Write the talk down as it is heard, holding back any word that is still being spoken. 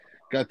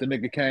Got the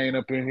nigga Kane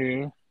up in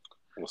here.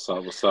 What's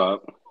up? What's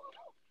up?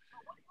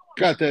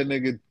 Got that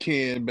nigga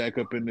Ken back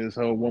up in this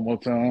hole one more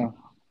time.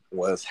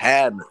 What's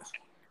happening?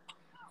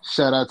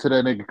 Shout out to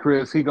that nigga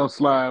Cris. He gonna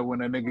slide when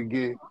that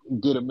nigga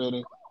get a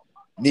minute.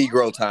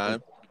 Negro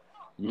time.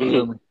 You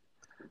feel me?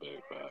 Big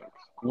facts.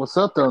 What's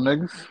up though,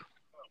 niggas?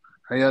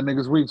 How y'all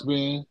niggas weeks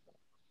been?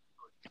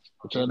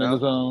 What y'all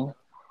niggas on?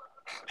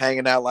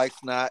 Hanging out like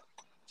snot,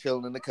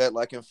 chilling in the cut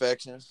like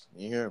infections.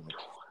 You hear me?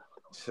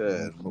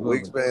 Shit.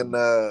 Week's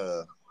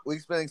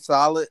been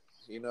solid.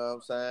 You know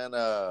what I'm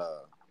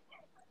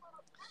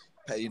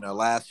saying?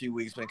 Last few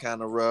weeks been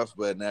kind of rough,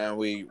 but now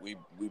we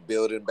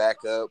building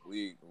back up.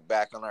 We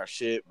back on our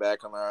shit,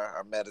 back on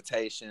our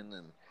meditation,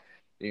 and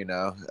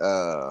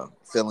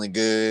feeling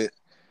good.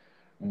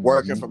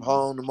 Working from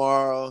home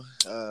tomorrow.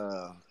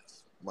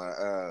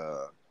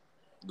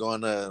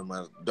 Going to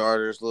my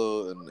daughter's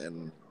little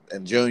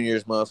and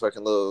junior's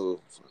motherfucking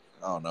little,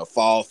 I don't know,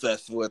 fall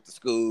festival at the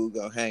school.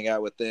 Gonna hang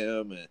out with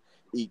them and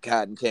eat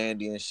cotton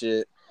candy and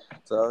shit.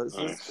 So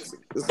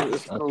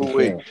it's a cool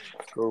week.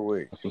 Cool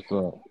week. What's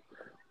up?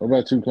 What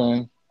about you,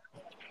 Kane?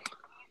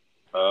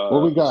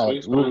 What we got?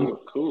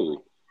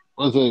 Cool.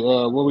 What's it?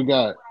 What we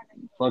got?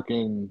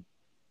 Fucking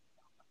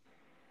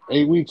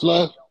 8 weeks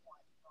left?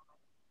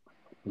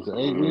 Is it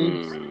 8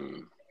 weeks?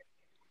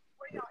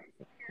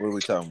 What are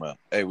we talking about?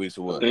 8 weeks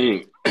of what? That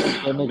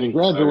nigga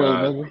graduate,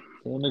 nigga.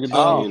 That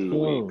nigga 10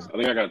 weeks. I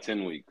think I got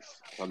 10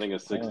 weeks. I think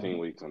it's 16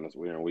 weeks on this.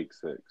 We're in week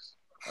 6.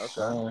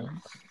 Okay.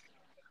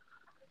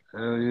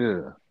 Hell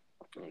yeah.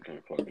 I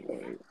can't fucking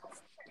wait.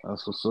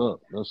 That's what's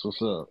up. That's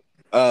what's up.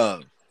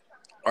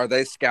 Are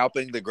they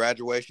scalping the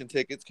graduation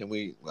tickets? Could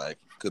we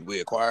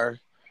acquire?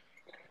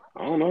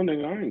 I don't know,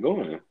 nigga. I ain't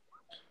going.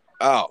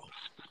 Oh.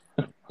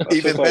 That's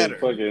Even better.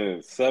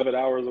 Fucking 7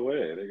 hours away.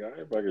 Nigga, I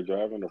ain't fucking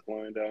driving or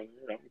flying down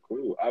here. I'm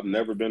cool. I've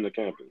never been to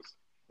campus.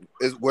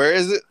 Where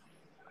is it?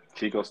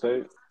 Chico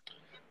State.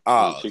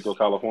 Chico,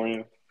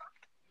 California.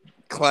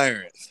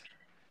 Clarence.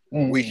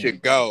 We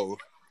should go.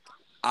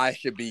 I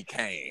should be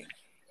Kane.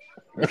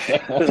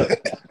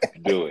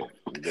 Do it.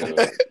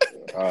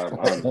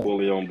 I'm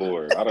fully on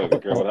board. I don't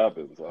even care what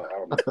happens.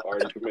 I'm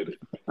already committed.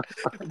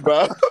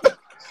 Bro,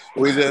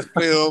 we just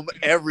film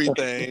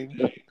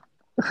everything,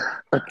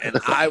 and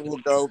I will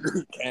go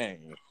be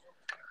Kane.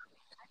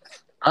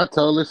 I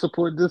totally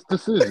support this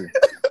decision.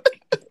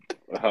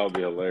 That would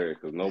be hilarious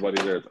because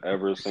nobody there has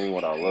ever seen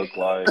what I look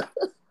like.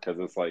 Because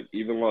it's like,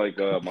 even like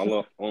my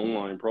little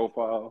online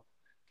profile,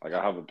 like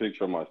I have a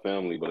picture of my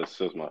family, but it's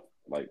just my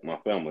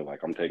family,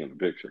 like I'm taking the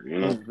picture, you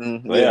know?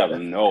 Mm-hmm. So they have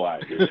no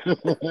idea.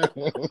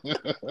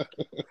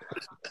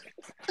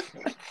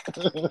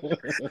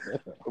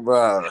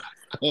 Bro,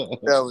 I'm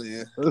telling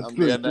you, I'm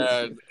getting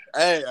there.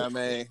 Hey, I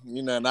mean,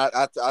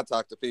 I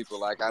talk to people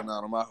like I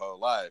know them my whole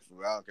life.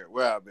 I don't care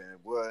where I've been,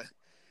 boy.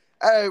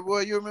 Hey,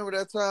 boy, you remember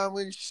that time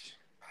when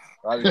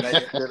I be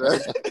making shit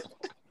up?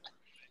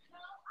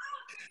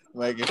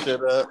 Making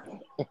shit up.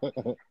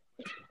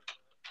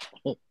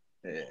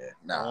 Yeah,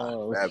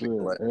 that'd be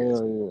hilarious.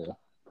 Hell yeah.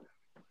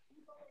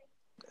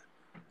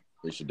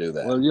 We should do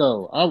that. Well,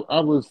 yo,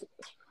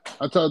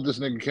 I told this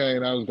nigga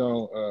Kane I was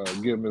gonna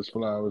give him his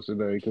flowers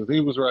today because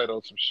he was right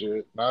on some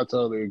shit. And I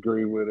totally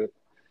agree with it.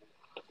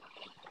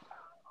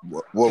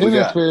 What we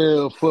got?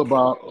 NFL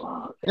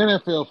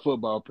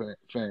football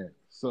fans.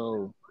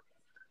 So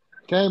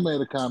Kane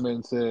made a comment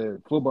and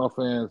said football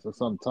fans are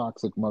some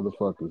toxic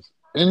motherfuckers,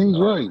 and he's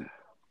right.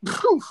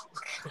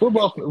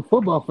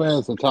 Football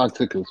fans are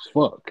toxic as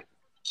fuck.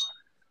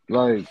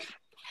 Like,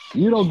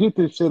 you don't get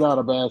this shit out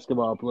of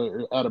basketball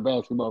fans.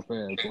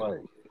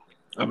 Like,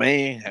 I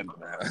mean, I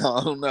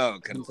don't know,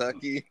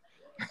 Kentucky.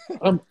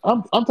 I'm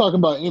talking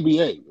about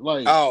NBA.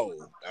 Like,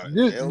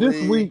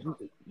 this week.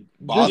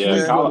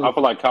 Yeah, I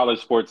feel like college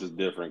sports is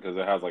different because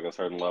it has like a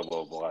certain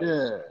level of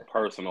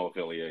personal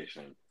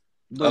affiliation.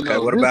 But okay,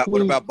 what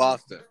about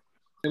Boston?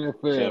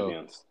 NFL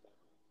champions.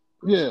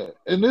 Yeah,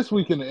 and this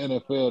week in the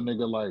NFL,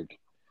 nigga, like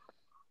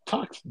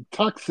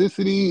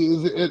toxicity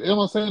is. Am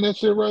I saying that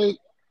shit right?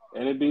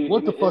 And it'd be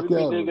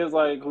niggas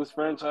like whose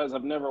franchise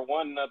have never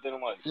won nothing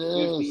in like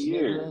 50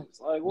 years.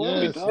 Like, what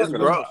are we talking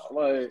about?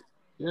 Like,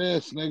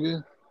 yes,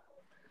 nigga.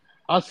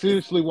 I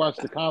seriously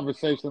watched the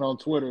conversation on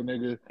Twitter,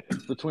 nigga,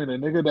 between a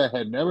nigga that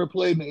had never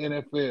played in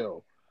the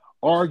NFL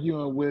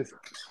arguing with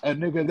a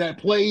nigga that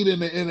played in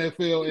the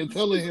NFL and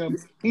telling him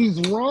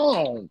he's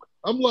wrong.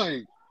 I'm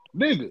like,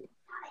 nigga,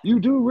 you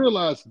do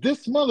realize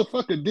this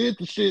motherfucker did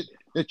the shit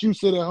that you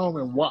sit at home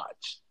and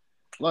watch.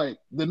 Like,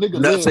 the nigga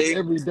lives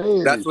every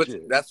day.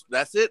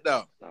 That's it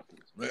though.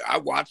 I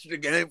watched the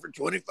game for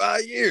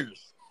 25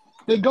 years.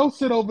 Then go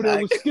sit over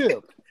there with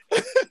Skip.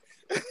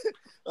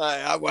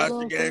 Like, I watched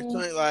the game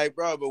 20. Like,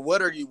 bro, but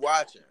what are you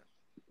watching?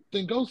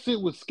 Then go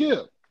sit with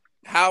Skip.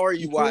 How are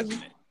you watching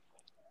it?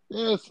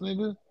 Yes,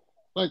 nigga.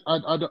 Like, I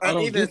don't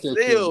even get that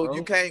still, shit,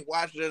 you can't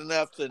watch it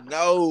enough to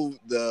know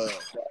the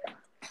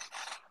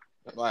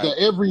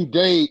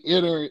everyday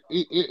inner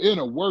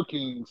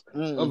workings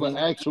of an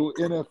actual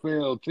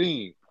NFL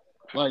team,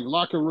 like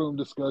locker room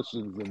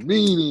discussions and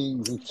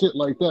meetings and shit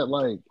like that.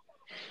 Like,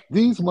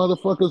 These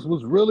motherfuckers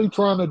was really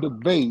trying to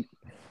debate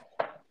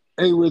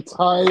a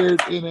retired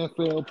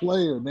NFL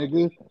player,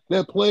 nigga,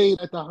 that played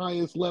at the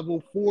highest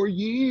level 4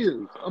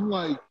 years. I'm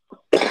like,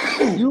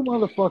 you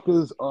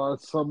motherfuckers are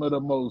some of the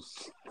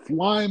most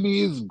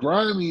slimiest,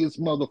 grimiest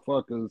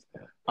motherfuckers,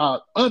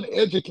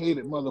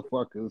 uneducated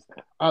motherfuckers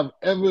I've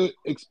ever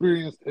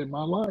experienced in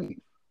my life.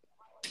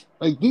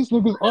 Like, these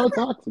niggas are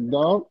toxic,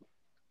 dog.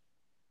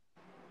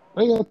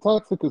 They are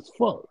toxic as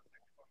fuck.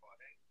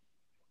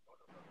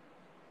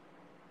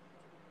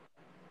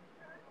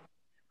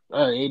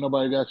 Hey, ain't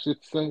nobody got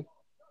shit to say.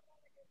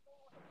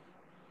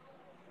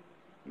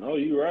 No,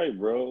 you right,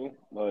 bro.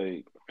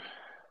 Like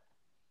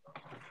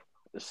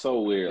it's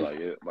so weird.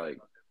 Like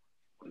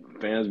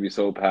fans be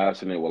so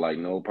passionate with like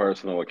no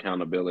personal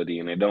accountability,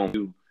 and they don't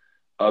do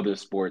other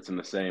sports in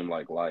the same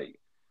like light.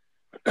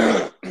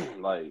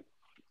 Like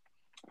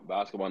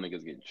basketball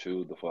niggas get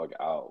chewed the fuck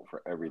out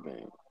for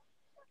everything.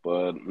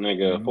 But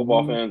nigga,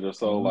 football Mm-hmm. fans are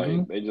so Mm-hmm.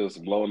 like they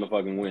just blow in the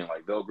fucking wind.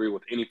 Like they'll agree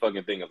with any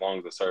fucking thing as long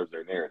as it serves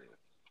their narrative.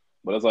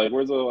 But it's like,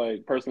 where's the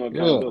like personal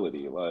Yeah.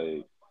 accountability?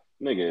 Like,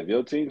 nigga, if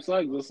your team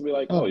sucks, just be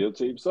like, oh, Huh. your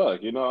team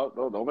suck. You know,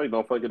 don't make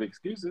no fucking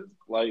excuses.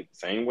 Like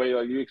same way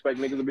like you expect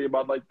niggas to be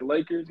about like the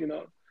Lakers. You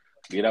know,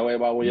 be that way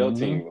about when your Mm-hmm.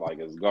 team like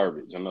is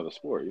garbage, another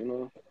sport. You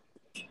know.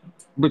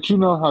 But you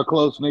know how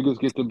close niggas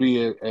get to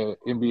be at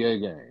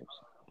NBA games.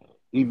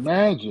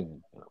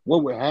 Imagine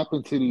what would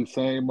happen to these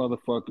same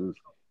motherfuckers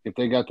if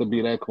they got to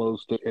be that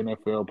close to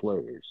NFL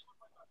players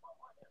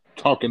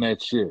talking that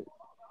shit.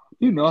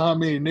 You know how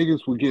many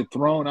niggas would get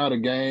thrown out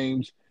of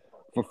games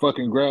for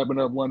fucking grabbing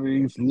up one of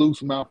these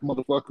loose mouth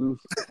motherfuckers?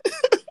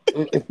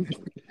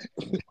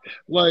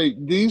 Like,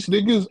 these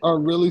niggas are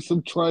really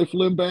some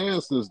trifling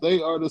bastards.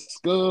 They are the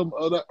scum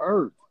of the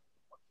earth.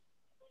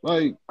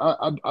 Like,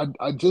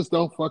 I just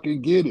don't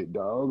fucking get it,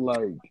 dog.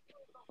 Like,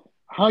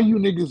 how you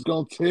niggas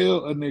gonna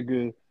tell a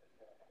nigga,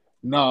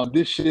 nah,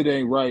 this shit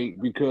ain't right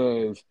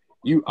because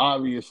you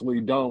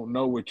obviously don't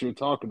know what you're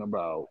talking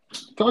about?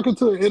 Talking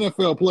to an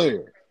NFL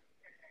player,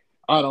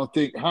 I don't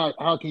think,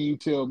 how can you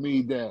tell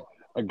me that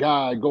a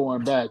guy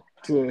going back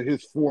to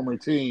his former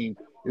team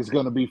is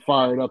going to be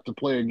fired up to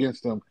play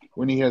against him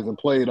when he hasn't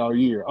played all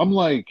year? I'm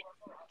like,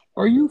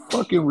 are you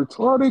fucking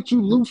retarded,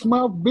 you loose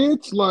mouth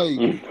bitch?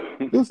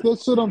 Like, this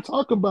that shit I'm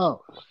talking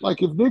about.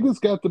 Like, if niggas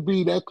got to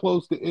be that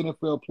close to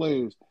NFL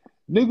players,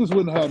 niggas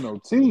wouldn't have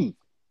no teeth.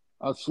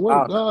 I swear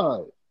to Oh no,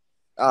 God.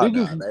 oh no,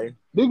 Niggas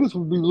niggas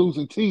would be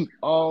losing teeth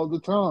all the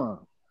time.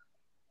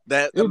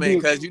 I It'd mean, be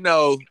because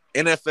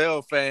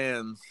NFL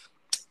fans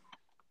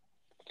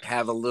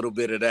have a little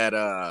bit of that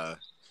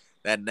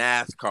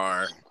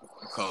NASCAR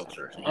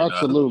culture.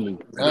 absolutely, You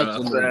know what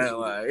I'm absolutely. saying?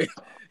 Like,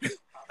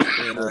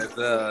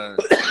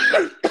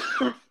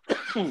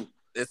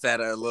 it's at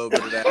a little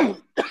bit of that.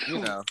 You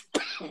know,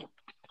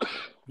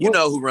 you What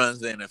know who runs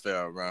the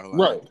NFL, bro? Like,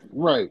 right,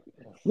 right.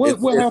 What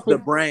it's the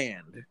happened?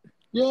 brand.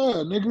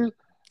 Yeah, nigga.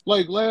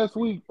 Like last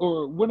week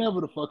or whenever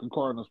the fucking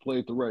Cardinals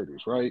played the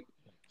Raiders, right?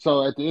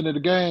 So at the end of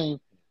the game,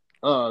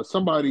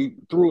 somebody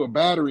threw a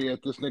battery at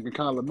this nigga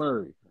Kyler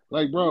Murray.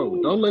 Like,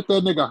 bro, don't let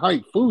that nigga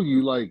hype fool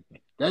you. Like,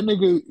 that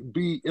nigga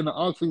be in the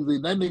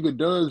offseason, that nigga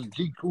does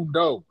Jeet Kune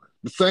Do.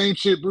 The same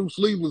shit Bruce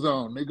Lee was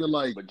on, nigga.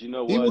 Like, But you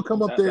know he what? would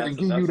come up That there that's and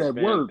give you that's a that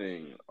fan work.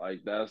 thing.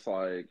 Like that's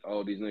like,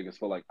 oh, these niggas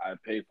feel like I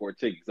paid for a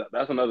ticket.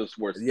 That's another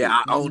sports Yeah,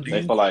 too. I own They Mm-hmm.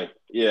 these. feel like,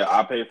 yeah,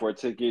 I paid for a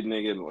ticket,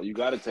 nigga. You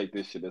got to take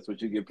this shit. That's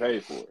what you get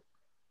paid for.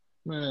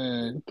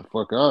 Man, get the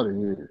fuck out of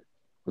here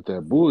with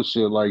that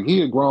bullshit. Like,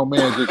 he a grown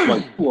man just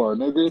like you are,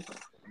 nigga.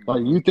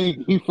 Like, you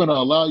think he finna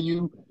allow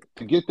you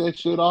to get that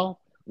shit off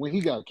when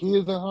he got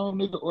kids at home,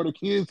 nigga, or the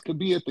kids could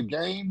be at the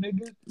game,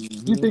 nigga? You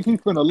Mm-hmm. think he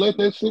finna let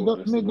that shit go,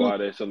 This is nigga? why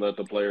they should let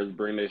the players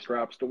bring their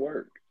straps to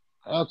work.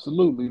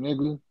 Absolutely,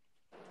 nigga.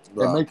 And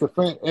Bro. make the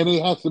fan, and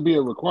it has to be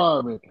a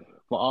requirement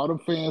for all them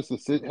fans to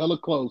sit hella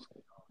close.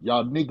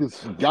 Y'all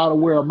niggas gotta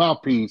wear a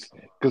mouthpiece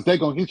because they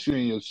gonna hit you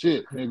in your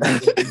shit,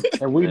 nigga.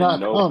 And we And not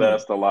no coming.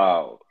 vest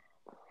allowed.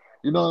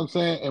 You know what I'm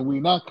saying? And we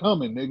not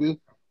coming, nigga.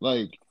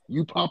 Like,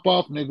 you pop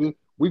off, nigga,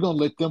 we gonna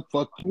let them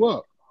fuck you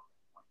up.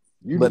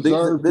 You But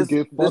deserve to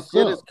get this fucked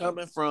shit is up.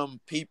 coming from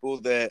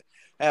people that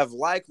have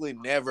likely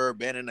never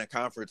been in a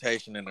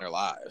confrontation in their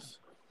lives.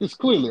 It's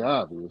clearly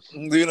obvious.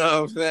 You know what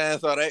I'm saying?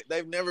 So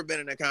they've never been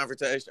in a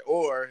confrontation,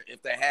 or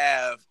if they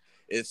have,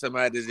 it's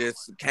somebody that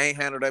just can't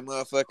handle that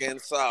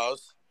motherfucking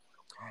sauce.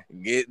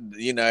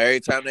 Every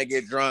time they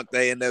get drunk,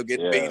 they end up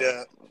getting beat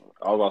Yeah. up.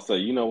 I was about to say,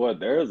 you know what?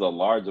 There's a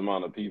large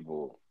amount of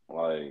people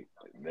like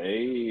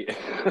they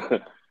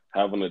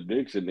have an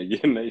addiction to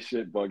getting their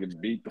shit fucking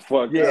beat the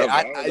fuck Yeah, up.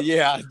 I don't know.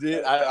 I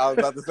did. I was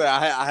about to say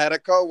I had a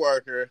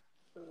coworker.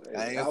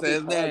 I ain't gonna How say many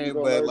his times you name,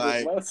 gonna but learn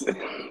this like lesson?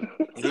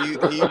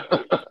 he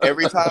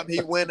every time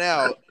he went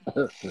out,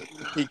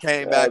 he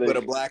came back God, with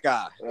a black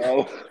eye.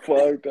 oh,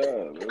 fucked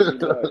up. What you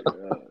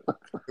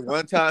like?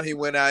 One time he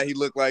went out,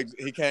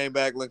 he came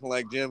back looking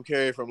like Jim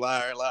Carrey from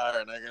Liar and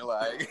Liar. Nigga,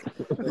 like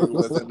nigga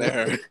was in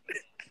there.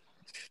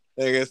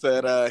 Nigga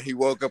said he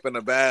woke up in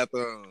the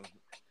bathroom.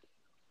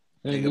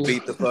 Nigga Nigga.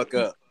 beat the fuck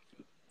up.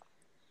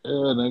 Yeah,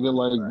 nigga,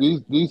 like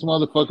Right. these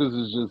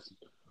motherfuckers is just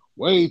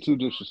Way too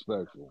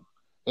disrespectful.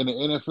 In the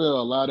NFL,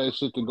 allow that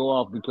shit to go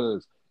off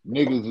because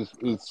niggas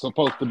is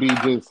supposed to be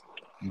just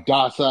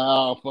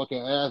docile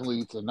fucking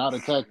athletes and not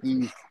attack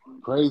these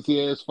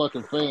crazy ass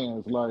fucking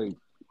fans. Like,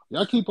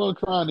 y'all keep on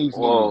trying these niggas,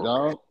 Well,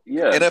 dog.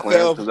 yeah, Clarence,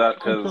 NFL Keep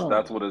because trying.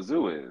 that's what a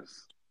zoo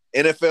is.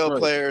 NFL Right.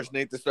 players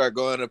need to start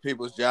going to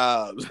people's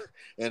jobs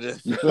and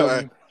just You feel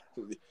start,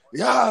 me?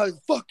 yeah,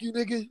 fuck you,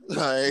 nigga.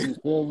 You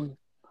feel me?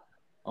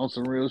 On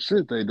some real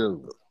shit they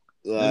do.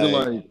 Nigga,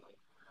 Like, like,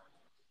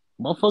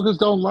 motherfuckers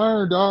don't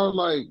learn, dog.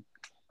 Like,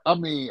 I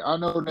mean, I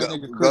know that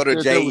nigga go Chris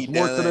to said there J.E. was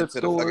more to Dunn that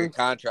to the fucking story.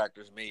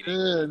 contractors meeting.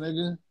 Yeah,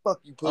 nigga. Fuck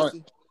you, I,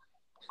 pussy.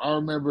 I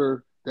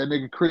remember that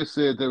nigga Chris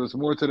said there was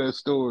more to that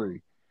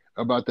story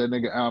about that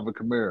nigga Alvin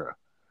Kamara.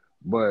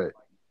 But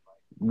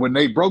when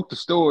they broke the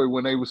story,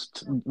 when they was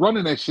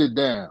running that shit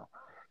down,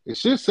 it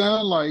should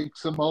sound like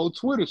some old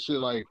Twitter shit.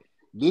 Like,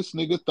 this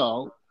nigga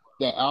thought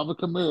that Alvin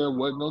Kamara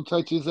wasn't gonna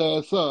touch his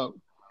ass up,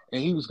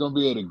 and he was gonna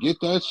be able to get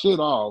that shit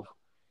off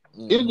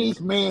in Mm-hmm.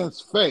 this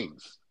man's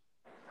face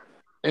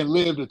and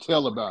live to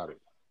tell about it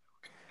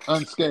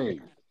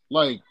unscathed.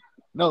 Like,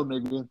 no,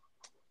 nigga,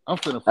 I'm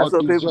finna That's fuck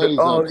what these people do. J's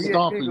Oh, up, he ain't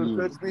stomping gonna you.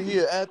 touch me. He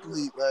an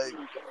athlete. Like,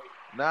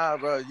 nah,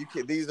 bro. You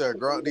can. These are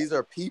grown. These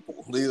are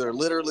people. These are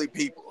literally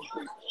people.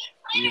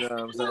 You know what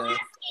I'm saying?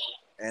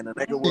 And a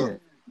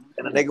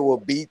nigga will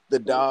beat the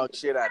dog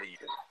shit out of you.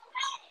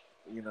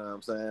 You know what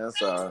I'm saying?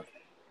 So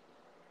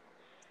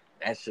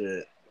that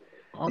shit.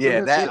 Oh,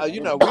 Yeah, nigga,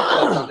 that we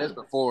touched on this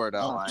before though,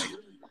 uh, like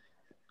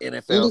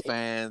NFL it,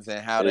 fans and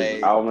how Is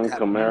they Alvin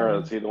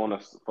Kamara, is he the one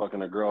that's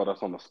fucking a girl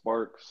that's on the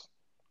Sparks?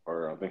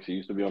 Or I think she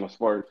used to be on the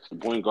Sparks, the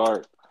point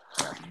guard.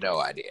 I have no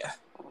idea.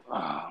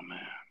 Oh, man.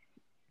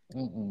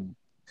 mm-mm.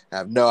 I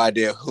have no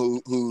idea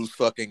who's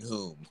fucking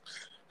whom.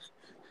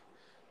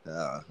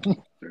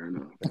 Fair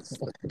enough.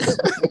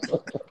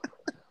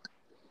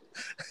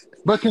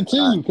 But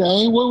continue,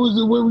 Kane. What was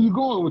it? Where were you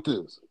going with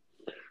this?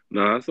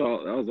 No, that's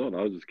all. That was all.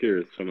 I was just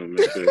curious, trying to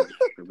make sure if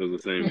it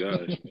was the same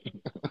guy.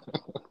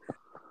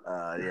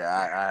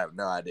 Yeah, I have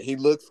no idea. He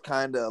looks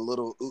kind of a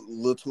little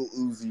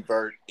Uzi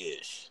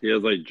Vert-ish. He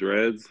has like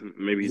dreads.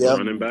 Maybe he's a Yep.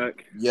 running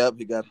back. Yep,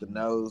 he got the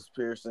nose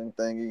piercing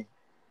thingy.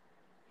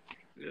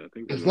 Yeah, I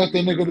think that Is that might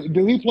the be him. nigga?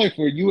 Do he play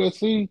for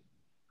USC?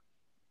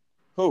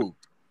 Who?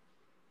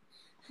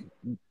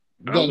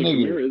 That Alvin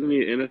nigga. Kamara, isn't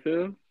he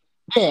NFL?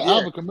 Yeah, Yeah.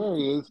 Alvin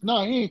Kamara is.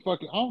 No, he ain't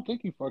fucking. I don't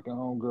think he fucking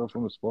homegirl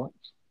from the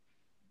Sparks.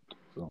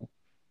 So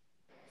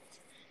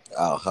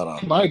Oh, hold on.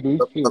 he might be.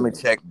 Let me Shit.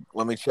 check.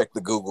 Let me check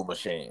the Google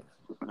machine.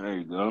 There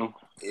you go.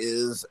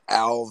 Is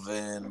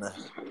Alvin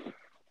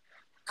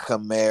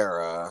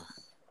Kamara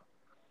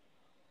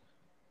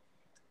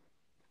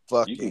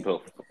You can fucking?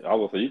 put. I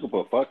will say you can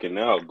put fucking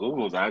now.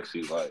 Google's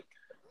actually like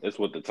it's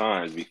with the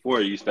times. Before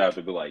it used to have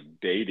to be like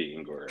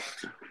dating or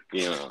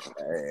you know.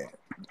 Hey,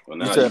 But you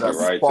now you said get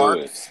right to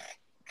it. Sparks?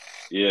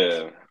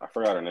 Yeah, I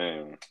forgot her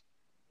name.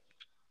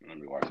 Let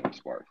me watch some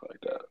Sparks like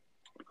that.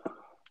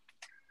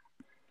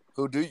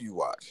 Who do you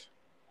watch?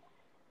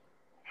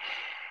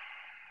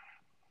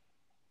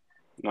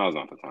 No, it's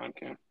not the time,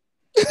 Cam.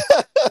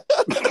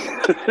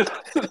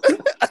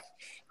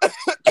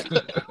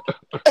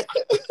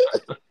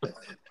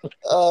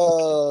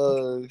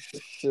 Oh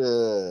shit!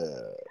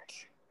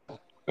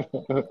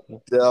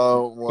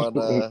 Don't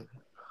wanna.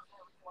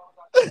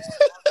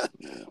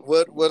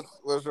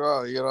 What's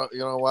wrong? You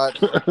don't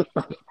watch?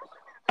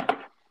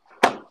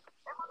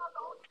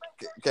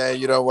 Okay,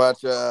 you don't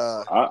watch.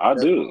 I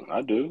do.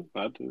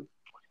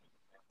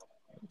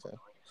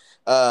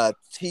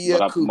 Tia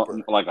But Cooper.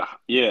 like her.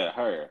 Yeah,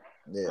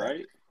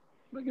 Right?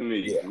 Look at me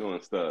yeah.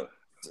 doing stuff.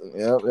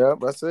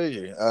 Yep. I see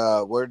you.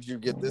 Where did you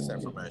get this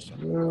information?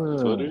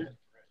 Twitter.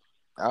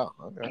 Oh,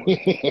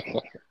 okay.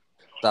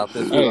 Thought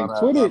this was Hey,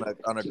 Twitter.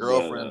 on a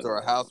girlfriend's or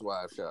a Yeah.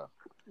 housewife show,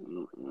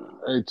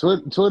 Hey,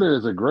 Twitter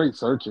is a great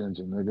search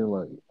engine, nigga.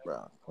 Like,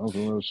 bro. that's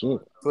some real shit.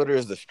 Twitter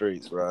is the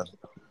streets, bro.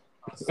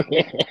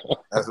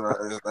 That's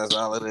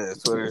all it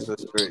is. Twitter is the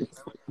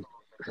streets.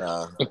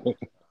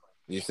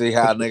 You see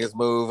how niggas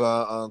move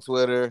on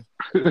Twitter?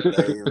 They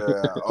either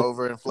an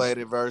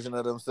overinflated version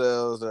of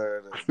themselves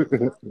or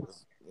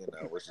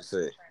what you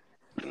see.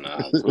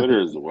 Nah, Twitter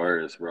is the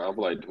worst, bro. I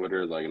feel like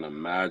Twitter is like an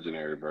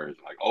imaginary version.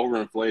 Like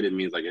overinflated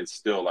means like it's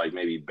still like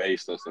maybe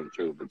based on some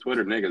truth, but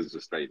Twitter niggas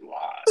just straight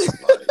lies.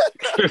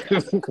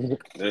 Like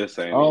this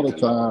ain't All the even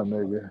time,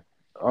 nigga.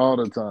 All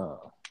the time.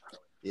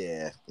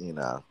 Yeah,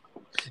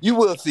 you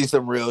will see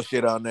some real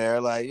shit on there,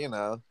 like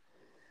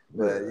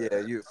but yeah,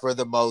 you for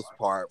the most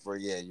part,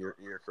 you're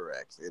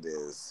correct. It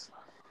is,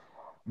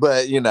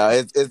 but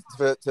it's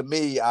to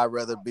me, I'd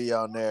rather be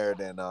on there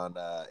than on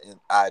in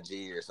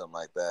IG or something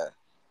like that.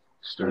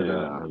 Straight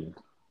out, nigga.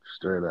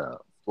 Straight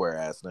out. Square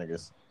ass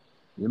niggas.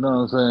 You know what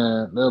I'm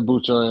saying? They'll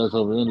boot your ass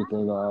over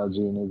anything on IG,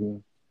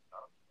 nigga.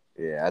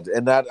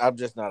 Yeah, I'm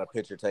just not a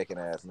picture taking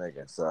ass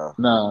nigga. So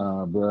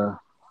Nah, bro.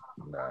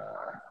 Nah.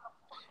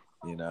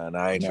 And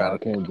I ain't trying I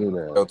to can't do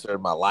that. filter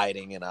my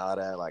lighting and all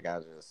that. Like I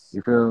just,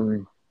 You feel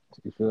me?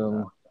 You feel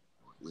me?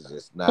 it's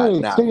just not Hey,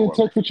 stay in for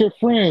me. touch with your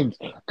friends.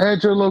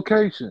 Add your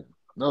location.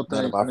 No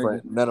thanks,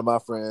 nigga. None of my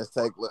friends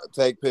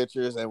take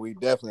pictures, and we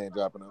definitely ain't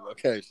dropping a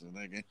location,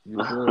 nigga. You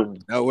feel me?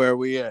 Know where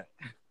we at?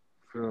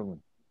 Feel me?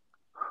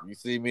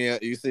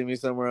 You see me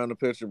somewhere on the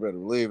picture, better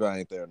believe I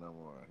ain't there no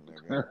more,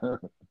 nigga.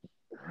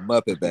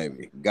 Muppet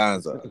baby,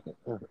 Gonzo.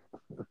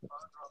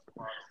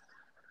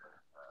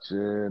 Shit,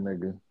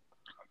 nigga.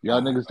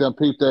 Y'all niggas done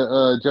peeped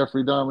that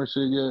Jeffrey Dahmer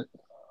shit yet?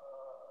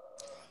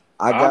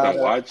 I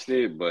haven't watched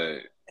it, but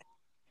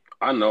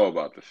I know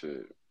about the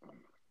shit.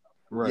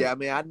 Right. Yeah, I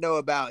mean, I know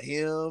about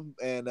him,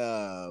 and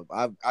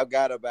I've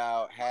got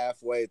about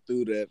halfway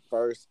through the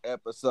first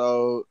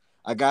episode.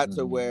 I got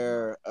to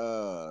where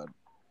the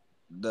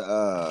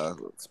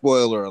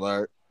spoiler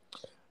alert.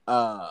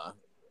 I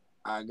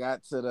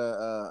got to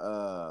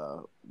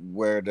the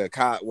where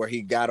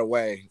he got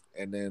away,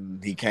 and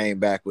then he came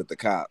back with the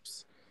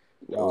cops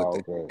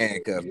with the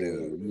handcuff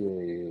dude.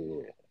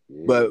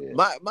 Yeah. But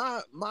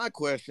my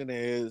question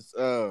is,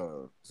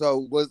 so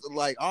was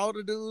like all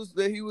the dudes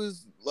that he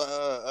was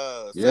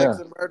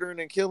sexing, murdering,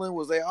 and killing,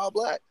 was they all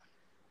black?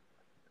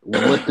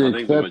 With the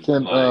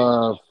exception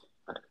of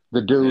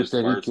the dudes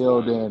that he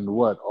killed in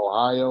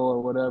Ohio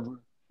or whatever.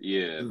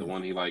 Yeah, the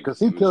one he because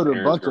he killed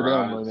a bunch of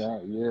them.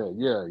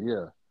 Yeah.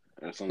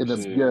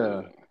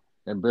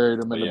 And buried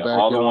them in the backyard.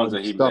 All the ones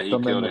that he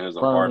killed in his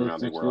apartment, I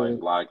think were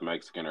like black,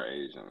 Mexican, or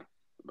Asian,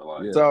 but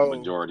like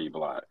majority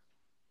black.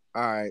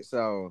 All right,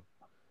 so,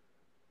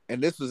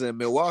 and this was in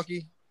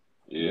Milwaukee?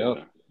 Yeah.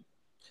 Yep.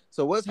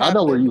 So what's happening? I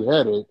know where you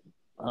headed.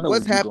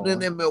 What's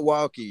happening in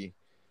Milwaukee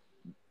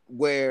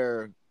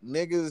where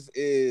niggas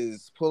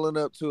is pulling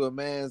up to a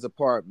man's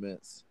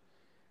apartments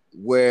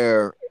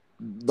where,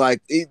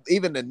 like,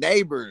 even the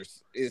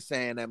neighbors is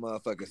saying that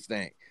motherfucker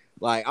stink.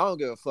 Like, I don't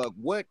give a fuck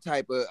what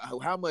type of,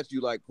 how much you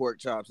like pork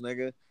chops,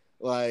 nigga.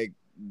 Like,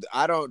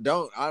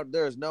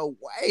 there's no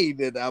way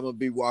that I'm gonna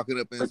be walking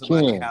up in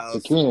somebody's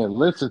house.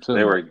 Listen to me.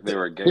 They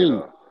were gay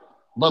though.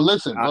 But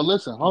listen,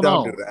 hold don't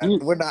on. Do that.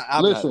 We're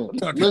not. Listen.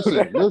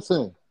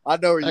 I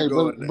know where you're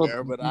going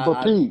there, but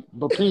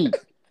Pete,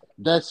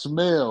 that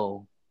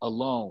smell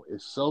alone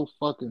is so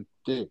fucking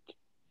thick.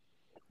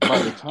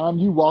 By the time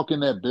you walk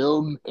in that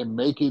building and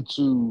make it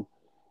to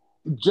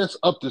just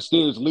up the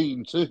stairs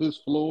leading to his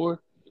floor,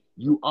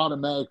 you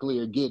automatically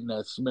are getting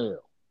that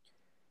smell.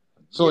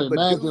 So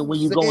imagine when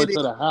you go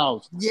into the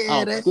house,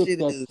 how thick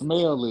that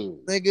smell is.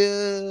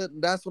 Nigga,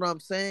 that's what I'm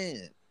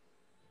saying.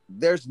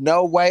 There's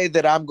no way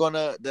that I'm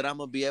gonna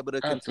be able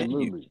to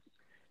continue. Absolutely.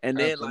 And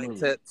then like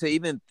to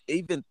even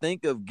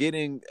think of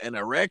getting an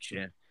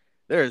erection,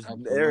 there's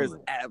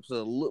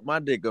absolute my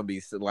dick gonna be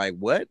like,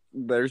 what?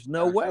 There's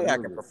no way I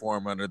can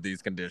perform under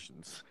these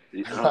conditions.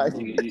 Have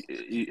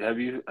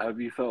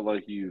you felt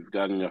like you've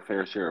gotten your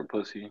fair share of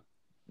pussy?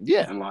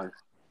 Yeah. In life?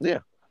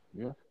 Yeah.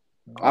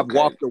 I've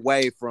walked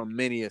away from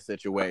many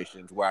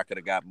situations where I could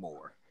have got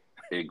more.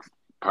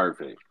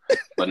 Perfect.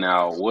 But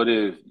now, what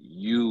if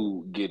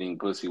you getting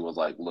pussy was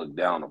like looked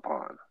down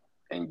upon,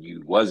 and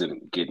you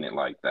wasn't getting it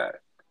like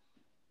that,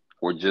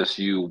 or just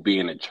you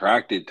being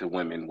attracted to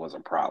women was a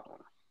problem?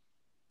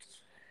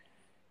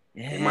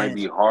 Yeah. It might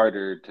be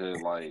harder to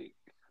like.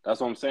 That's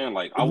what I'm saying.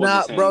 Like I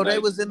wasn't saying bro, that they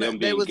was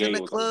in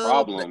the club. A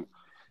problem,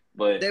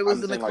 but they was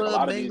I'm in saying the like club a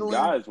lot mingling.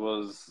 of these guys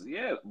was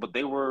but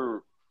they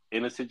were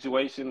in a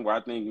situation where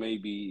I think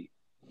maybe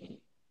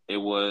it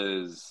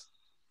was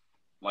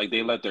like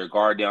they let their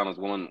guard down as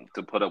willing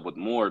to put up with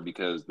more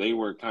because they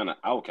were kind of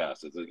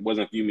outcasted. It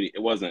wasn't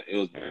it was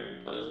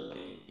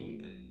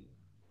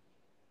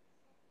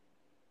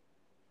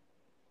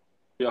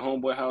your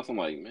homeboy house. I'm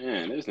like,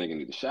 man, this nigga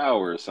need to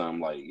shower or something.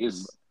 Like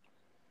it's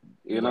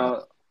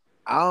know.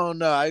 I don't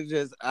know. I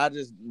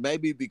just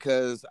maybe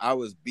because I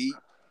was beat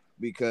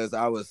because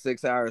I was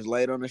 6 hours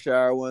late on the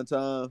shower one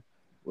time.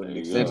 With an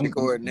extension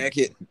cord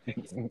naked.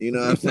 You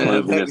know what I'm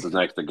saying? This is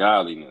next to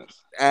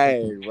godliness.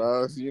 Hey,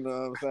 bro. You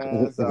know what I'm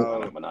saying?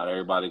 So, but not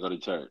everybody go to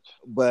church.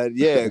 But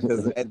yeah,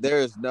 because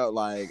there's no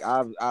like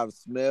I've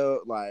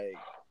smelled like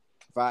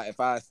if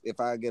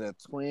I get a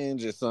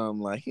twinge or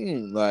something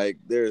like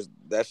there's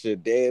that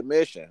shit dead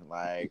mission.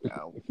 Like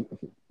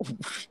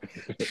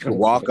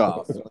walk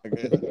off.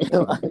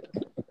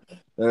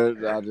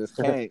 I just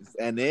can't.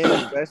 And then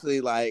especially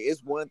like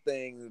it's one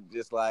thing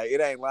just like it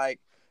ain't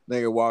like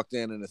nigga walked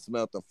in and it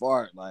smelled the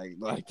fart like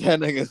that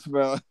nigga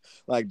smelled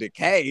like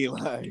decay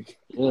like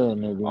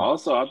nigga.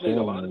 Also I think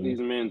a lot of these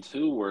men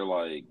too were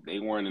like they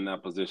weren't in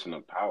that position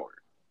of power.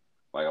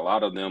 Like a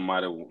lot of them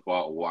might have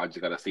thought, well, I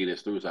just gotta see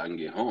this through so I can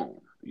get home,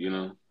 you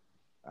know.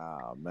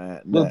 Oh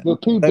man, they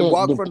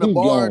walked from the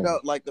bar though,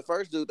 like the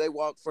first dude. They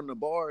walked from the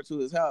bar to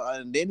his house,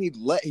 and then he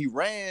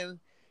ran.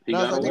 And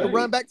I was like, nigga,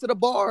 run back to the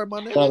bar, my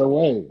nigga.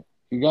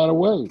 He got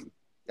away.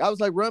 I was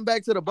like, run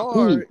back to the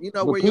bar,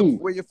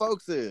 where your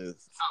folks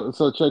is.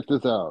 So check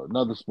this out.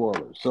 Another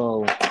spoiler.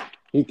 So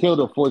he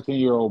killed a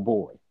 14-year-old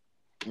boy.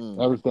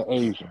 That was the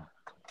Asian.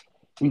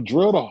 He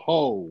drilled a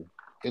hole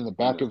in the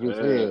back of his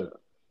head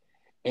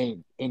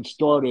and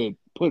started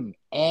putting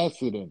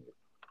acid in it.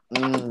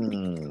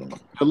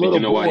 The little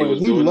boy, why he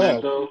was doing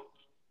left. That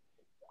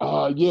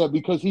though? Yeah,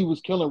 because he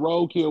was killing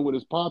roadkill with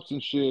his pops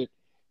and shit,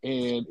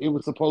 and it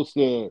was supposed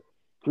to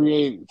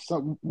create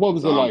some. What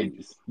was it like?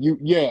 Zombies.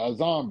 A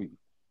zombie.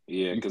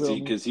 Yeah, You because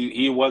feel me?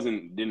 he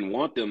wasn't didn't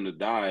want them to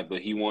die,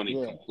 but he wanted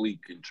Yeah,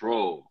 complete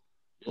control.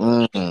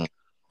 yeah.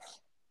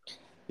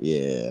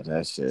 Yeah,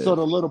 that So shit. the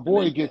little And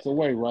boy then gets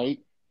away, right?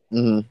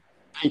 Mm-hmm.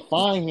 They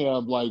find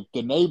him, like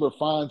the neighbor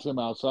finds him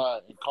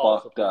outside and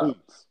calls the fucked up.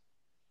 police.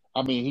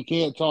 I mean, he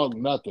can't talk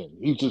nothing.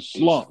 He's just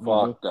He's slumped,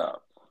 nigga. fucked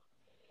up.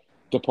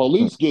 The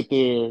police get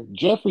there.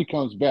 Jeffrey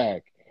comes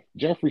back.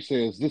 Jeffrey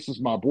says, "This is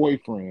my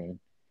boyfriend.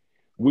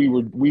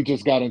 We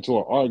just got into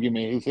an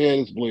argument. His head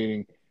is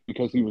bleeding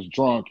because he was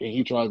drunk and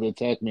he tried to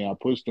attack me. I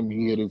pushed him.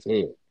 He hit his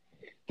head."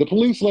 The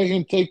police let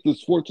him take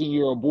this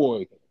 14-year-old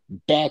boy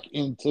back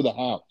into the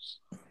house.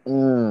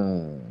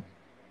 Mm,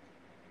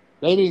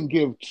 They didn't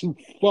give two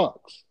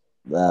fucks.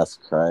 that's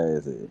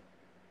crazy.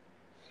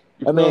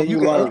 You I feel mean, me? you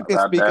Like, can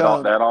speak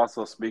on. That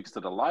also speaks to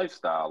the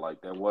lifestyle.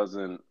 Like there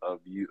wasn't a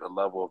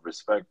level of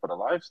respect for the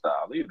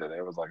lifestyle either.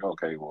 They was like,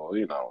 okay, well,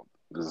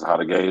 this is how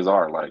the gays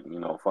are. Like,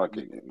 fuck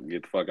it,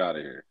 get the fuck out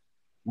of here.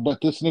 but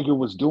this nigga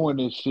was doing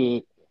this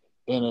shit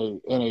in a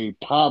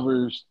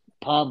impoverished.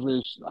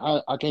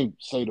 I can't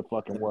say the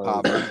fucking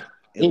word.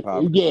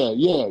 Impoverished.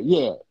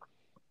 Yeah.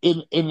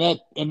 In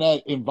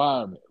that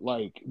environment,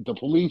 like the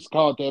police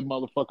called that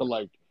motherfucker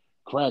like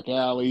crack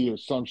alley or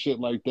some shit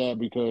like that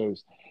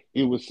because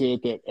it was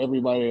said that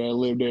everybody that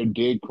lived there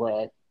did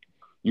crack.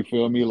 You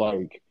feel me?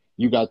 Like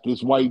you got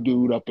this white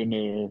dude up in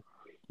there.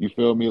 You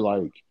feel me?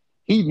 Like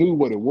he knew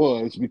what it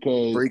was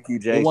because Freaky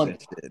in Jason one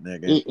shit,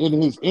 nigga.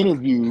 in his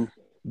interview,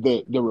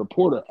 the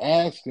reporter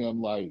asked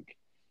him like,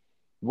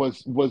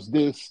 was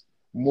this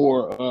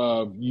more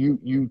of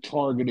you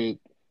targeted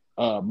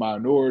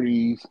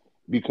minorities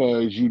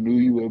because you knew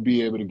you would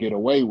be able to get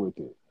away with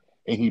it?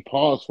 And he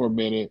paused for a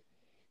minute,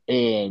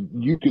 and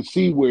you could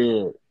see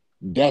where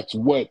that's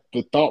what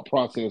the thought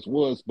process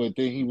was. But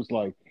then he was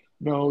like,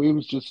 "No, it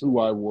was just who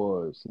I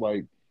was.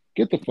 Like,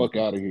 get the fuck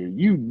out of here.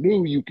 You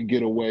knew you could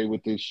get away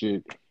with this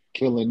shit,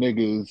 killing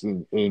niggas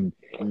and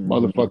Mm-hmm.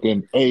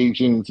 motherfucking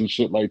Asians and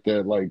shit like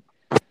that. Like,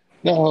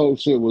 that whole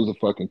shit was a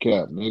fucking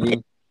cap,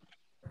 nigga."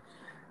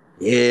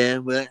 Yeah,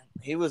 but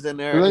he was in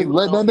there. They He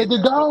was let that in nigga there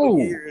a couple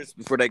go. years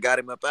before they got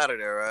him up out of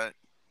there, right?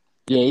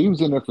 Yeah, he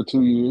was in there for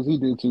 2 years. He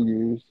did 2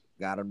 years.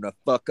 Got him the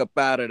fuck up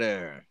out of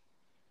there.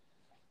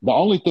 The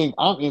only thing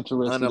I'm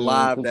interested in,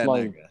 Unalive because that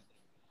like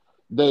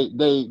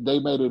nigga. they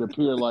made it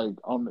appear like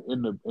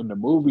in the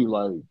movie,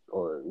 like,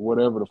 or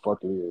whatever the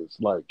fuck it is,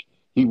 like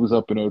he was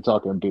up in there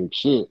talking big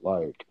shit,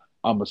 like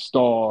I'm a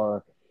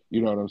star.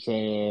 You know what I'm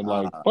saying?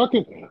 Like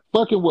fucking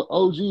with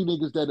OG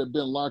niggas that have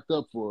been locked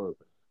up for,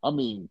 I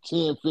mean,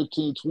 10,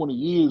 15, 20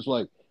 years,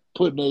 like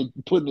putting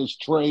this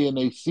tray in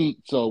their seat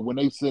so when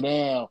they sit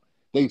down,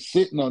 they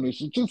sitting on this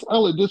shit. Just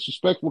hella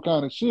disrespectful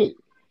kind of shit.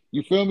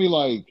 You feel me?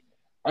 Like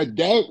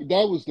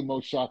that was the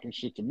most shocking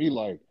shit to me.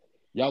 Like,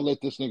 y'all let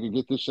this nigga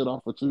get this shit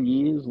off for 2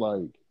 years?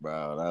 Like,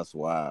 Bro, that's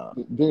wild.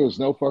 there's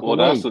no Well, fucking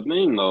that's way. the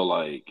thing though.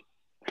 Like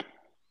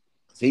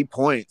He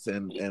points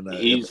in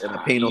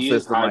a penal he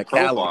is system high like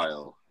Cali.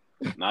 profile.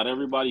 Not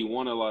everybody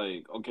want to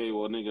like. Okay,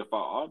 well, nigga, if I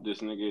off this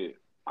nigga,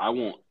 I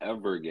won't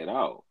ever get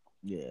out.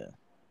 Yeah.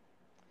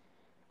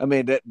 I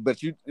mean but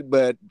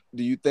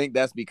do you think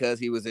that's because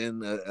he was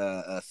in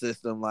a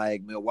system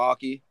like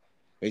Milwaukee?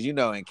 Because in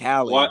Well,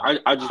 Cali,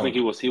 I just think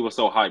he was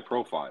so high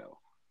profile.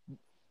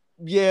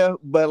 yeah,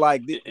 but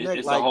like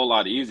It's a like whole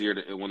lot easier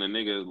when a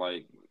nigga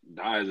like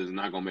dies is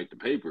not gonna make the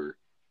paper.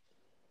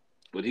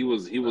 But he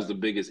was the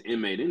biggest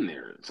inmate in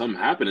there. Something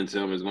happening to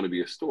him is going to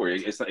be a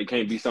story. It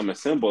can't be something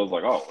as simple as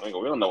like, oh,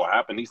 nigga, we don't know what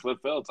happened. He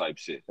slipped, fell type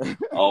shit.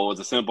 Oh, it's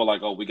a simple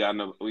like, oh, we got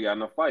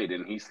in a fight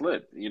and he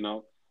slipped.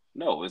 No,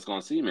 it's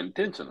going to seem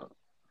intentional.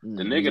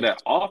 The nigga mhm.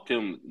 that offed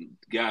him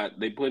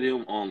they put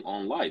him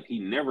on life. He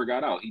never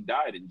got out. He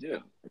died in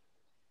jail.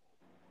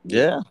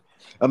 Yeah.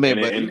 I mean,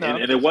 And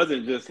but it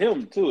wasn't just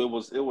him too. It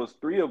was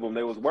three of them.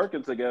 They was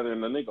working together,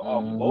 and the nigga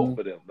off Mm-hmm. both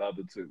of them. The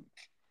other two.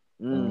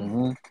 mm.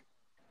 Mm-hmm.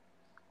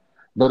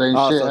 But ain't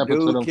shit So happened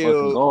to them fucking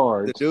the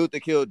guards. dude that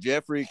killed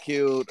Jeffrey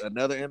killed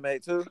another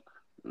inmate too.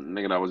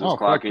 Nigga that was just Oh,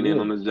 fuck clocking in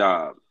yeah. on his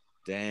job.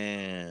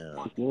 Damn.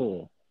 Fuck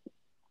yeah.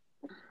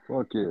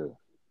 Fuck yeah.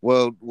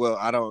 Well,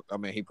 I don't. I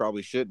mean, he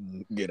probably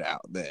shouldn't get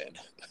out then.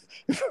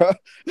 I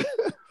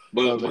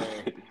But mean,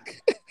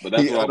 but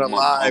that's he what my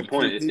unalive two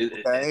point. people,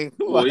 gang.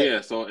 Well, Like,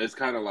 yeah. So it's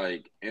kind of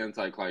like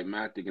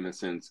anticlimactic in a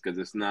sense because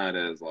it's not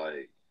as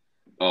like,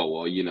 oh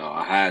well,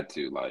 I had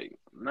to. Like,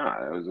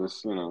 nah, it was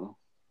just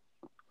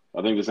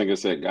I think this nigga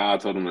said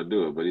God told him to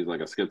do it, but he's like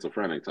a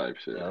schizophrenic type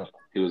shit. Yeah.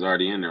 He was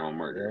already in there on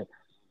murder.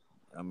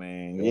 Yeah. I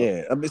mean, Yeah.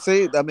 yeah. I mean,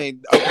 see, okay,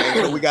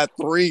 so we got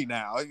three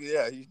now.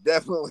 Yeah, he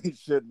definitely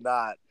should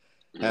not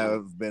Yeah.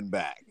 have been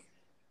back.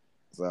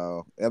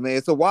 So, I mean,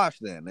 it's a wash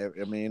then.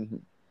 I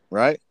mean,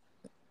 right?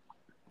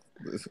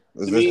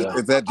 To me,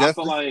 Is that I feel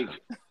justice? like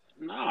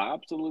nah,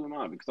 absolutely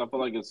not. Because I feel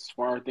like it's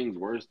far things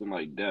worse than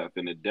like death,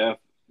 and the death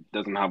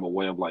doesn't have a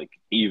way of like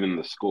even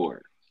the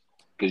score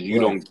because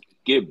you Look, don't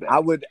get back. I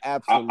would I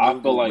feel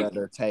absolutely like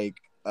rather take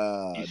you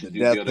the should do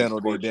death the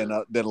penalty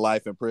torture. than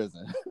life in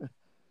prison.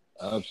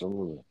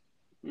 Absolutely.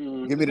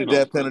 Give me the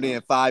death penalty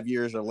in 5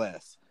 years or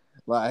less.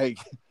 Like,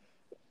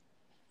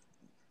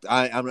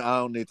 I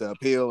don't need to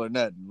appeal or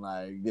nothing.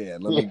 Like, yeah,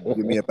 get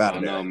me up out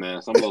of there. I know,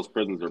 man. Some of those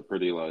prisons are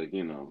pretty, like,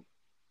 you know.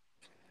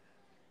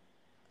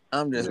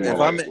 I'm just if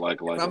I'm in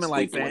like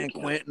San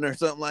Quentin or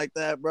something like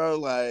that, bro.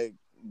 Like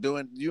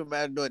you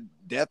imagine doing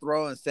death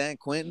row in San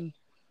Quentin?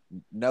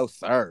 No,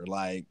 sir.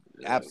 Like,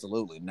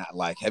 absolutely not.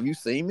 Like, have you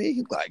seen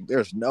me? Like,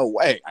 there's no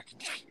way I can.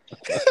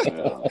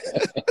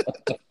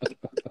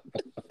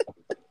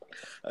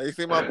 You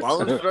see my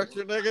bone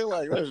structure, nigga?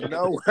 Like, there's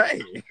no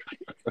way.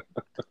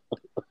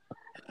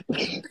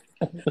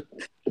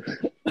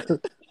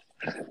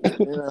 You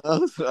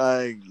know,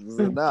 like,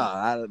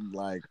 I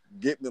like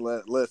get me.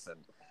 Listen,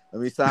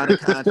 let me sign a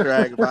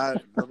contract.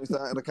 Let me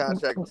sign a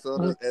contract as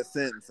soon as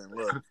sentencing.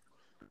 Look,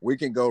 we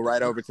can go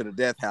right over to the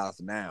death house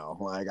now.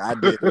 Like, I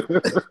did. We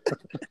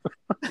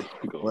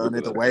don't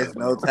need to waste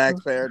no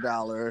taxpayer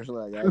dollars.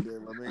 Like, I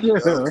did.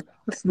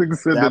 This nigga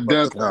said the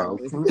death house.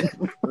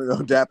 We're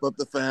gonna dap up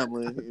the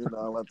family. You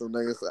know, let them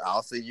niggas say,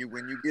 "I'll see you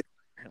when you get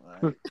there."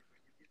 Like,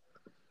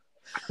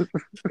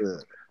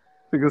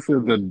 Nigga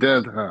said the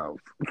death house.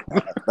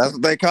 That's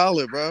what they call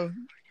it, bro.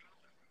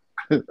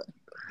 You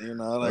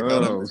know, they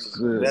call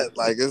it.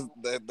 Like,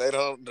 they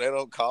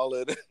don't call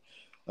it.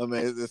 I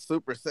mean, it's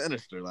super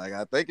sinister. Like,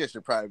 I think it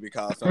should probably be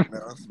called something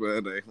else,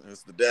 but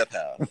it's the death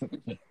house.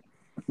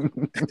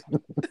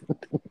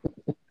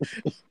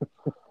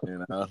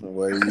 You know,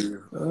 where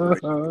you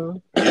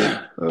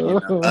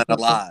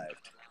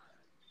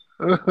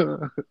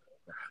unalived.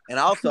 And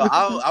also,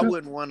 I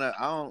wouldn't want to.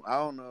 I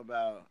don't know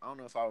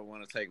if I would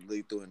want to take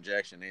lethal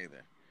injection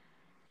either.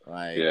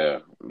 Like, yeah,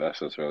 that's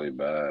just really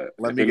bad.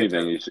 Let me get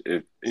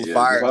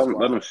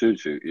let them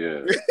shoot you.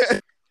 Yeah.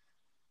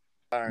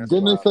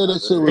 Didn't they say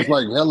that shit was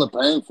like hella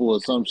painful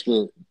or some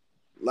shit?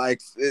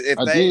 Like,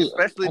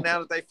 especially now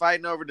that they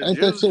fighting over the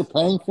Ain't that shit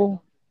painful?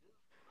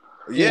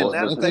 Yeah,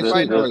 now that they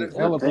fighting over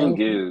the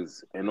thing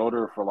is, in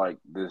order for like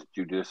this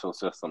judicial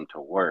system to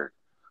work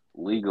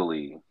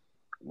legally,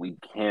 we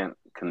can't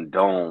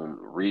condone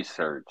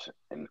research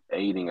and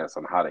aiding us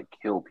on how to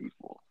kill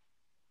people.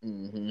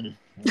 Mm-hmm.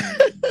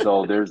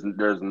 So there's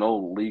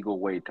no legal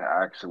way to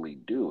actually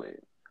do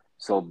it.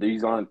 So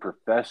these aren't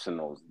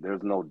professionals.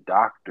 There's no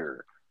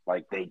doctor.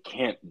 Like, they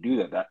can't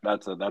do that.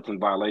 That's in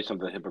violation of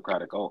the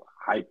Hippocratic oath.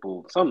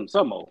 Some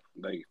oath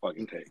they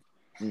fucking take.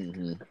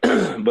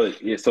 Mm-hmm.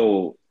 But yeah,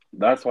 so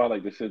that's why,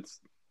 like, it should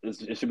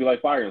be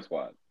like firing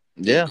squad.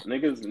 Yeah,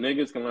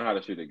 niggas can learn how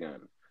to shoot a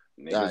gun.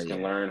 Niggas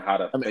can learn how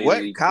to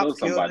fatally kill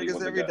somebody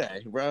with every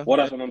day, bro. Well,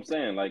 that's what I'm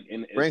saying. Like,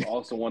 and it's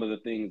also one of the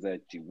things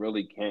that you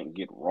really can't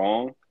get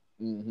wrong.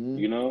 Mm-hmm.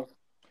 You know,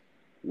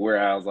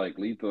 whereas like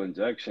lethal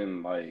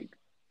injection, like,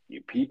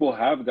 people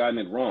have gotten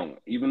it wrong.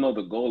 Even though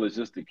the goal is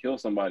just to kill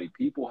somebody,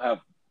 people have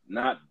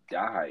not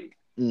died,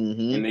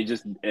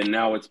 and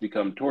now it's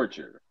become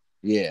torture.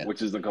 Yeah,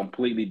 which is a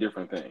completely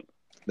different thing.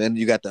 Then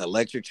you got the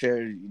electric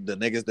chair. The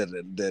niggas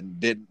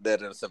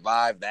that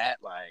survived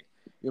that, like,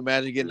 you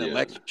imagine getting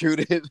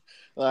electrocuted,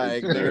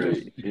 like, it's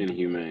very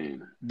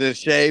inhumane. They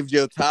shaved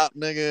your top,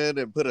 nigga,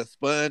 and put a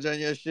sponge on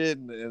your shit,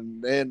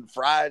 and then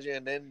fried you,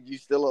 and then you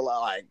still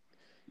alive. Like,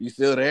 you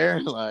still there?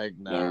 Like,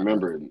 nah. Now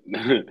remember,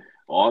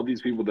 all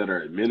these people that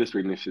are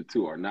administering this shit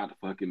too are not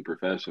fucking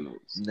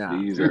professionals. Nah.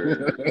 These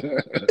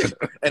are,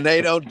 and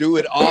they don't do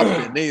it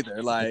often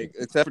either. Like,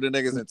 except for the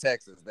niggas in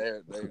Texas,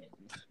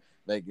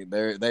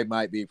 they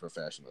might be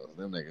professionals.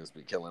 Them niggas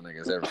be killing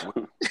niggas every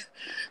week.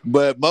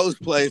 But most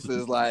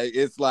places, like,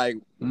 it's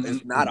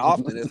not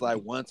often. It's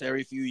like once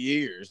every few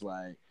years,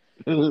 like.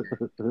 And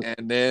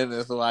then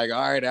it's like,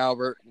 all right,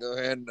 Albert, go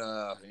ahead and pull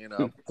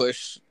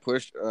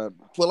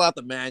out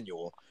the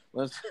manual.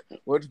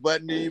 Which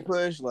button do you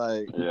push?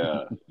 Like,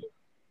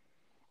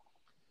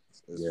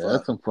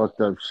 that's some fucked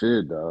up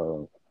shit,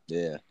 dog.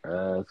 Yeah,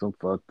 that's some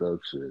fucked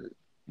up shit.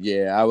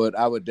 Yeah, I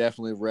would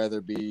definitely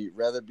rather be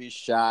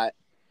shot.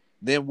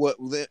 Then what?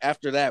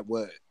 After that,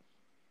 what?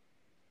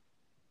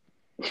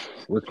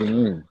 What you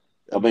mean?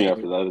 I think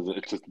after that,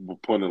 it's just the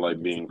point of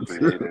like being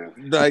creative.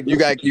 Like, you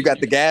got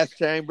the gas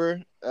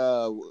chamber,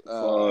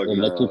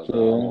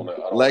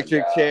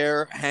 electric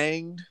chair,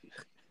 hanged.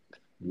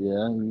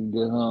 Yeah, you can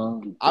get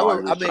hung. I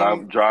would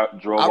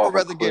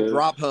rather get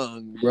drop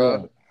hung,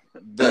 bro,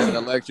 than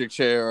electric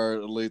chair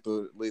or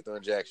lethal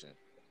injection.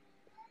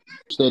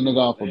 That nigga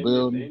off a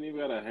building. They ain't even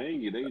gotta hang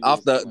you. They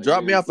off the like,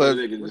 drop me off a. What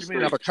do you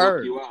mean off a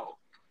curb?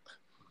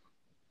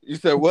 You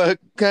said what?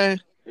 Okay.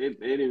 They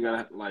ain't even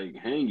gotta like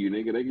hang you,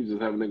 nigga. They can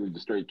just have a nigga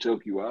just straight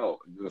choke you out.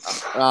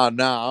 Oh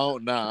no,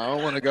 I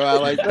don't want to go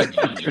out like that.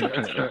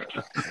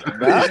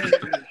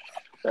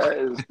 That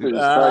is pretty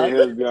straight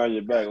hands behind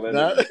your back. Let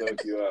them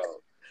choke you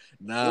out.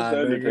 Nah, what's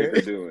that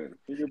nigga doing?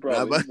 He could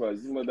probably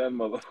you let that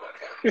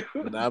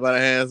motherfucker. Not by the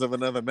hands of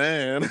another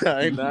man.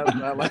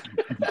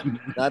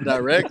 Not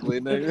directly,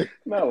 nigga.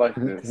 Not like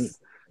this.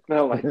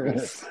 Not like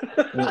this.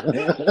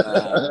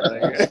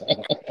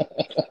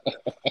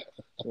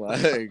 Well,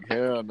 Like,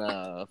 hell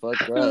nah. Fuck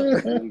You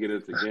that. can get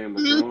into Game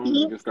of Thrones.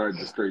 You can start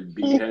just straight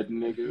beheading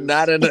niggas.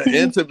 Not in an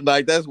intimate,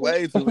 like, that's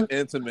way too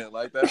intimate.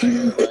 Like, that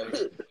ain't,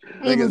 like,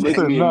 niggas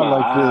Look me in not my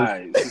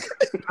like this.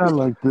 eyes. Not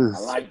like this. I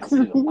like to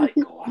see the light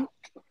go out.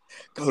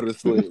 go to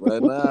sleep.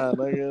 Like, nah,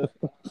 nigga.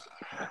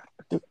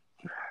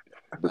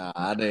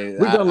 Nah, We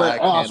gonna let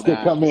Oscar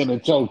cannot. come in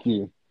and choke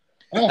you.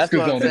 That's Oscar's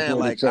what I'm on his saying. way to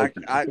Like, choke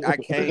you. I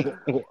can't.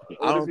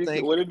 I don't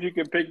think. What if you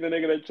can pick the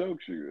nigga that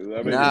chokes you? Does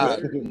that make it Nah,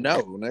 better?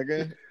 no,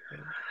 nigga.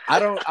 I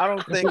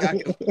don't think I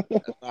can.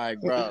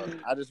 Like, bro,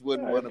 I just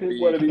wouldn't All right, want to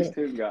pick one be. of these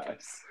 10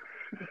 guys.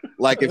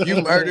 Like, if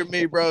you murder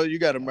me, bro, you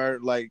got to murder.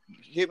 Like,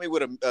 hit me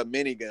with a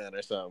minigun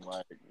or something.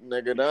 Like,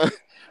 nigga,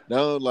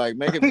 don't like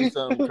make it be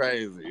something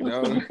crazy, you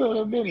know?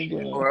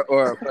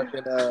 Or a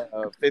fucking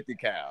 50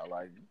 cal.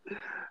 Like,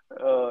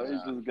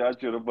 He just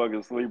got you in a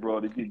fucking sleep, bro.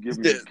 He keep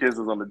giving you kisses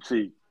on the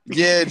cheek.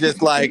 yeah,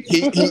 just like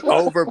he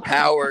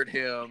overpowered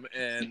him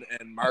and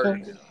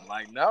murdered him.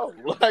 Like, no,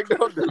 like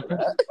don't do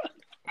that.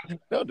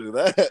 Don't do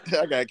that.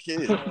 I got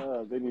kids.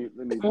 Then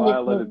he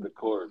violated the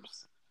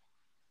corpse.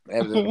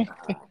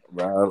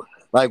 Bro.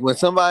 Like when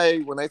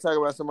they talk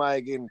about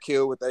somebody getting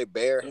killed with their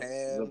bare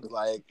hands,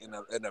 like in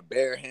a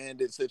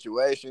barehanded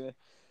situation,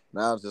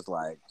 and I was just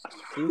like,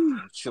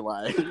 sheesh,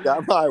 like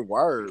got my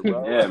word,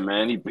 bro. Yeah,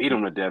 man, he beat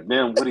him to death.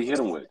 Then what he hit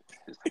him with?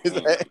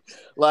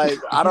 Like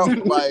I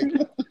don't like.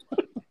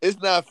 It's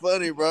not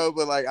funny, bro,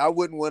 but like I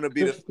wouldn't want to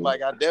be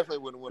I definitely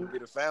wouldn't want to be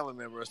the family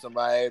member of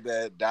somebody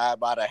that died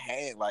by the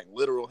hand, like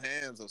literal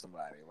hands of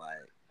somebody, like.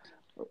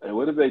 And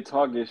what if they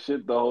talking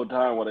shit the whole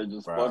time while they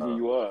just fucking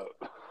you up?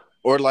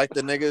 Or like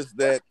the niggas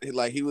that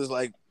like he was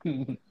like,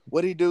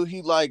 what'd he do?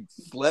 He like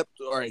slept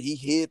or he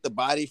hid the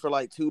body for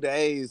like 2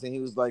 days and he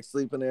was like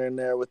sleeping there and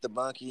there with the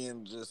monkey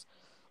and just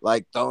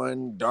like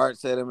throwing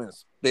darts at him and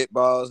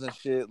spitballs and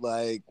shit.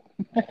 Like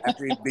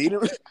after he beat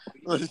him,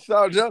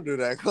 Shaw Jump do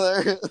that,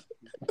 Claire.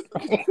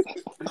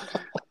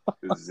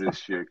 Is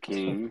this your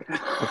king?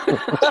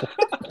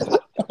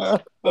 Oh,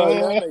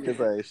 y'all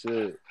niggas ain't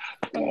shit.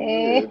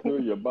 Yeah,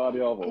 threw your body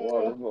off a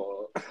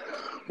waterfall.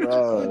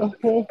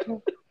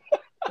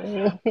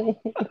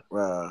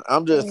 Bro,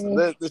 I'm just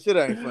this shit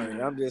ain't funny.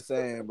 I'm just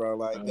saying, bro.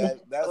 Like that's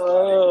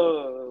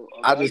like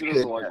I just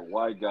couldn't like a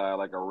white guy,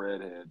 like a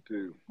redhead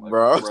too, like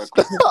bro.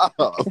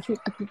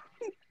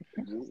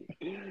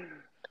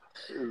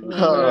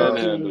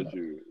 Manhandled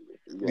you.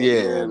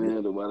 Yeah,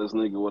 manhandled by this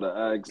nigga with an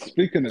axe.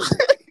 Speaking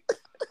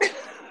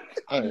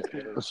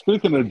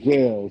of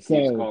jail, so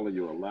he's calling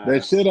you a lie.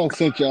 That shit I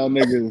sent y'all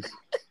niggas.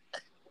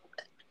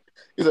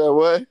 You know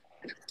what?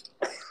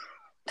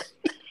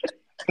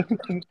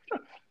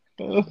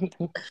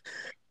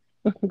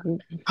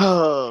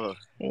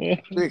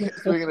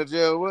 Speaking of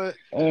jail, what?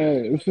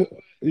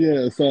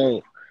 Yeah,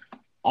 so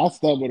I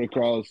stumbled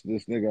across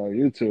this nigga on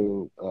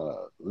YouTube.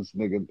 This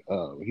nigga,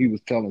 he was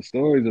telling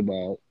stories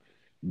about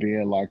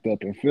being locked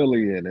up in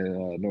Philly and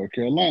in North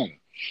Carolina.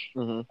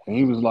 Mm-hmm. And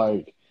he was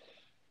like,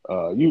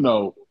 you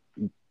know,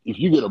 if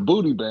you get a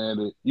booty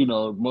bandit, you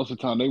know, most of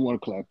the time they want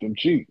to clap them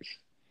cheeks.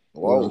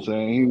 You know what I'm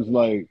saying? He was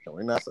like, can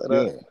we not say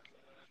that?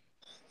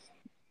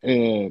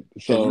 And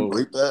so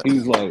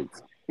he's like,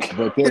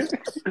 but can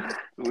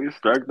we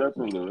strike that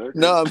from the record?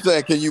 No, I'm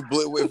saying, can you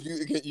bleep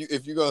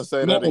if you gonna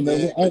say that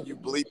again? Can you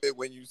bleep it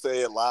when you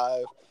say it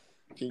live?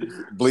 Can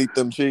you bleep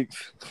them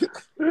cheeks?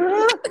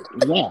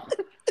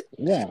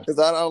 Yeah. Because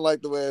I don't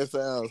like the way it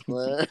sounds,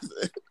 man.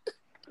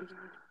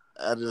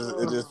 It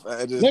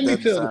just let me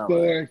tell the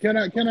story. Right.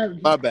 Can I?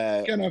 My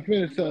bad. Can I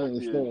finish telling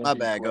the story? My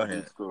bad. Go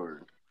ahead.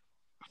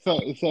 So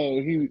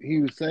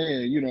he was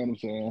saying, you know what I'm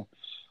saying?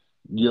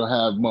 You'll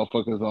have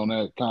motherfuckers on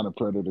that kind of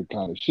predator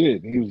kind of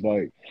shit. And he was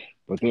like,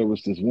 but there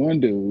was this one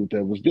dude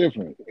that was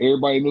different.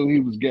 Everybody knew he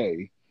was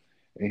gay.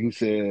 And he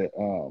said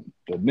the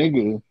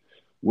nigga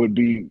would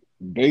be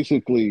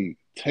basically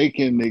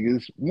taking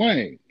niggas'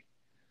 wang.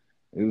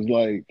 It was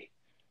like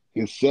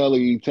his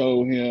cellie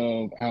told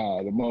him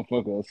how the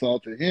motherfucker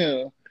assaulted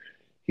him.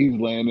 He's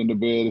laying in the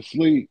bed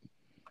asleep.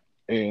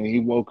 And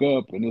he woke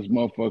up and this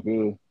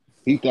motherfucker,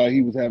 he thought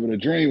he was having a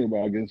dream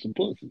about getting some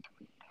pussy.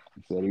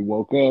 So he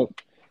woke up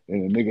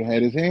and the nigga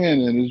had his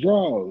hand in his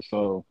drawers.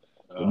 So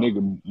the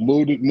nigga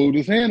moved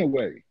his hand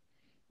away.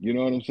 You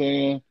know what I'm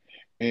saying?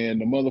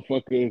 And the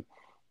motherfucker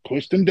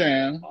pushed him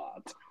down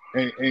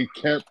and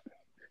kept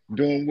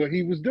doing what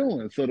he was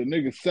doing. So the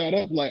nigga sat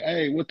up like,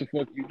 hey, what the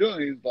fuck you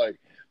doing? He's like,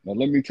 now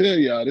let me tell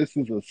y'all, this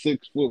is a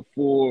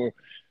 6'4",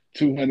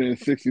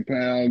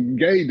 260-pound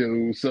gay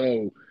dude.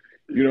 So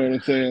you know what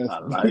I'm saying? I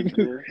like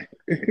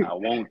it. I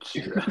want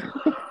you.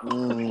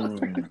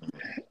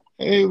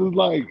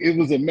 It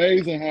was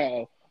amazing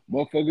how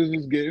motherfuckers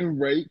was getting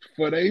raped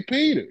for they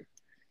Peter.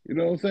 You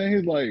know what I'm saying?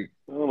 He's like,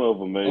 I don't know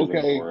if amazing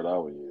is the word I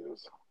would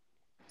use.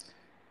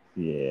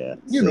 Yeah.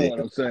 You know what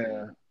I'm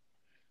saying?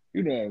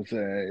 You know what I'm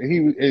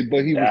saying?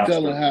 But he was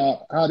telling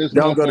how this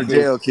don't go to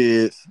jail,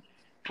 kids.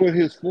 Put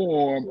his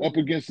forearm up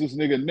against this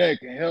nigga neck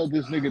and held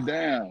this nigga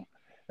down.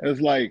 And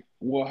it's like,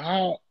 well,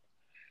 how?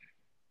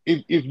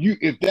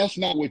 If that's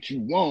not what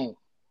you want,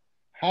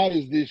 how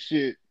does this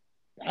shit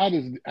how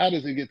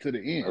does it get to the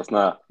end? That's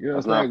not You know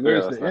that's what I'm not saying? fair.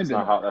 Where's the That's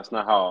ending not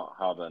at?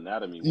 how the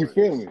anatomy You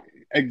feel works. me?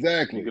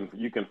 Exactly.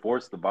 You can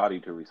force the body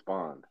to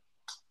respond.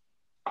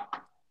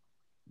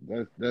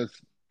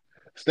 That's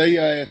stay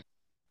your ass.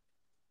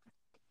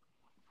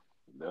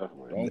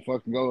 Definitely. Don't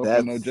fucking go up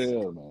in no That's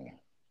jail, man.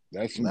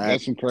 that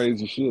That's some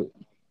crazy shit.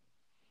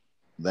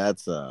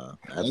 that's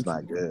That's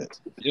not good.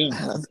 yeah,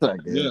 That's not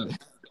yeah, good.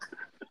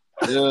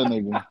 yeah,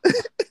 nigga.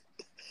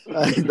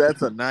 Like,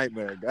 that's a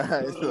nightmare,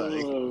 guys. Like,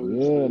 Oh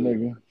Yeah, shit.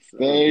 nigga. That's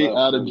Stay not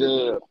out of funny,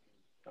 jail.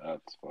 but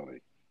that's funny.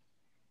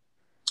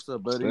 so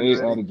buddy, you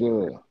Stay out ready? of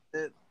jail.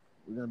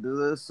 We're gonna do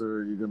this, or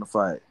are you gonna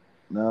fight?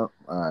 No.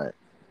 All right.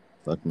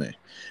 Fuck me.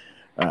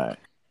 All right.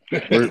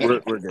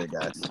 We're good,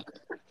 guys.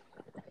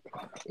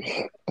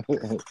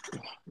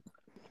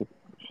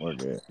 We're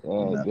good.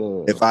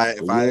 Oh, If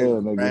damn. But I yeah,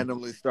 nigga.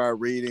 randomly start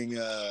reading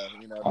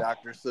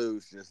Dr.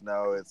 Seuss, just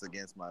know it's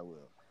against my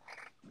will.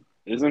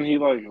 Isn't he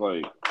like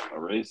a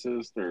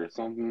racist or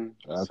something?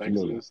 A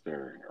Absolutely. sexist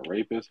or a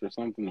rapist or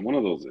something? One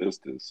of those is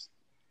this.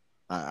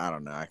 I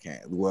don't know. I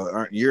can't. Well,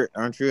 aren't you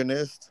an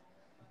ist?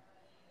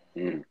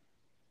 Mm.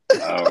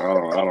 I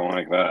don't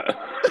like that.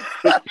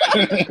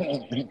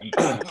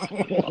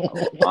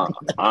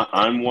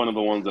 I'm one of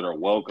the ones that are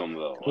welcome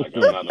though. Like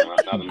I'm not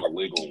an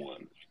illegal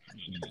one.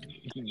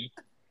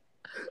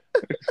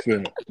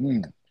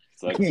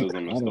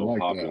 Sexism I is don't still like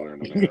popular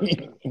in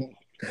America.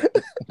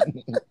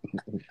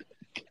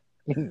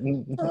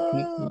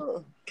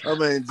 I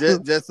mean,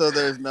 just so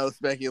there's no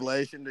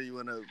speculation, do you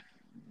want to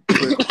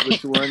put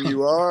which one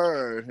you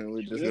are, or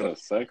we just Yeah,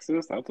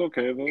 sexist. That's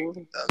okay though.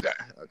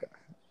 Okay.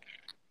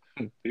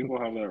 People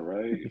have that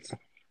right.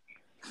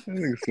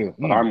 that.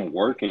 But I'm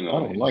working I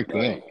on don't it. like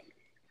that.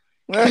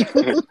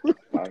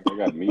 I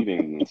got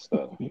meetings and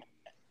stuff.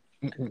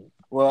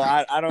 Well,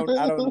 I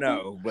don't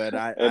know, but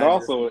And I just,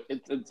 also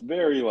it's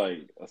very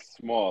like a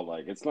small,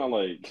 like it's not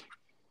like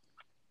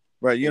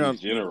right, you in know,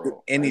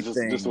 general. It's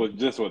anything.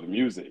 just with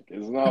music.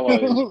 It's not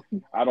like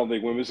I don't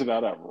think women should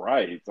not have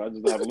rights. I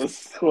just have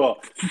listened to a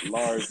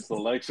large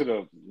selection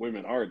of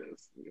women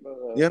artists. You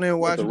know, You don't even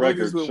let watch the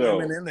movies record with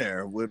women show. in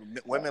there with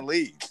women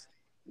leads.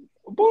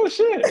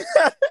 Bullshit.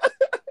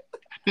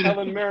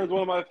 Helen Mirren's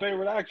one of my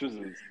favorite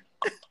actresses.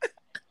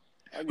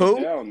 I get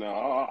Who? down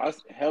now.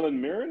 Helen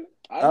Mirren.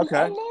 I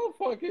Okay. love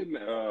fucking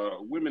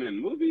women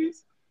in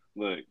movies.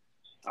 Look,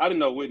 I didn't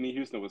know Whitney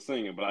Houston was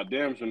singing, but I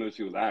damn sure knew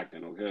she was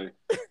acting. Okay.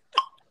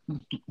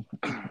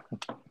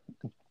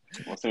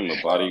 I seen The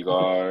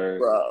Bodyguard,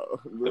 Bro.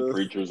 The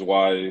Preacher's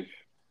Wife.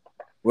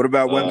 What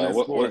about women in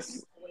sports?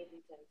 What's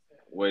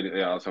waiting?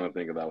 Yeah, I was trying to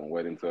think of that one.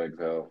 Waiting to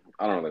Exhale.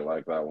 I don't really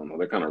like that one though.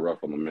 They're kind of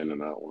rough on the men in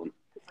that one.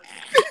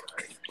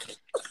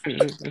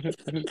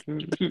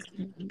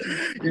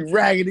 You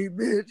raggedy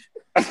bitch.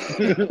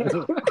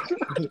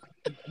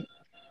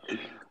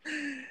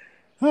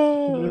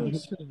 Oh,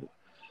 shit.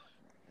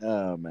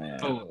 Oh man,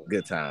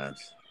 good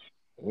times.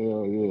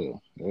 Hell yeah.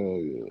 Hell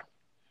yeah.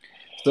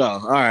 So, all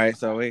right.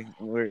 So we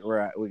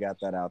got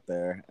that out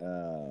there.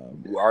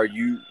 Are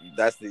you?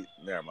 That's the.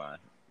 Never mind.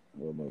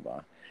 We'll move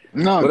on.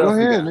 No, What go else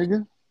we ahead, got?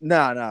 nigga.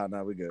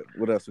 No, we good.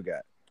 What else we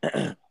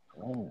got?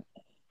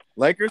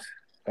 Lakers.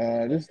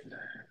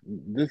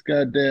 This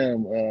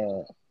goddamn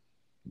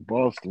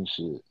Boston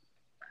shit.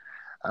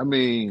 I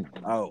mean,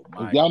 Oh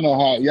my. y'all know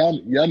how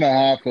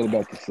I feel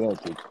about the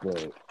Celtics,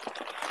 but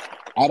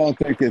I don't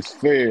think it's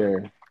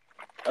fair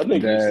I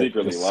think you that the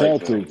secretly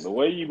like them. Celtics. The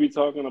way you be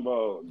talking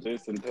about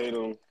Jason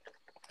Tatum,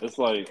 it's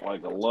like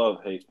a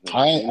love hate thing.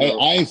 I You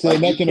know, ain't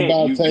said like nothing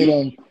about you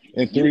Tatum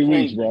in you 3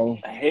 weeks, can't bro.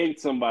 hate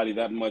somebody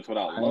that much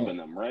without loving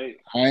them, right?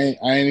 I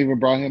ain't even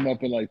brought him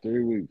up in like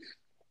 3 weeks.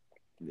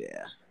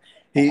 Yeah.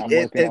 I'm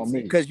working It's on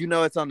me because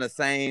it's on the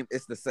same.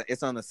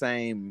 It's on the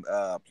same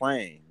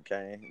plane.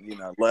 Okay,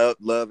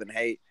 love and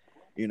hate.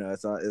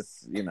 It's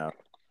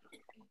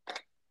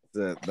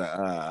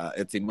the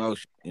it's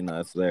emotion.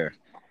 It's there.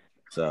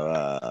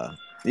 So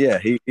yeah,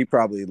 he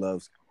probably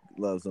loves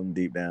them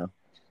deep down.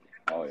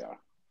 Oh yeah.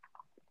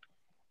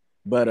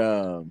 But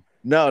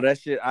no, that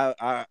shit.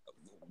 I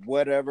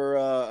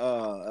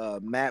whatever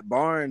Matt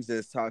Barnes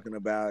is talking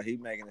about, he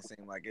making it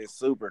seem like it's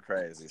super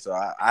crazy. So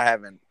I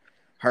haven't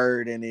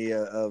heard any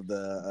of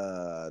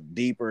the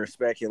deeper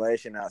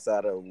speculation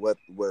outside of what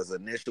was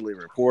initially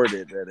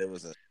reported that it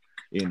was a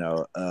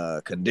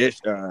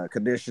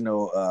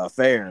conditional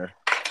affair.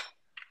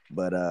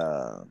 But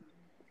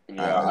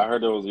yeah, I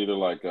heard it was either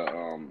like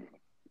a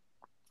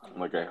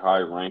high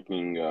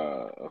ranking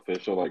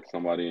official, like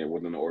somebody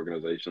within the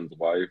organization's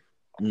wife.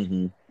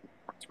 Mm-hmm.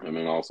 And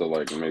then also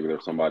like maybe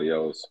there's somebody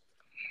else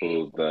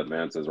who the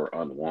advances were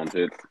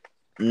unwanted.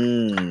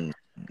 Oh,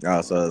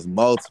 so it's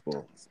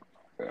multiple.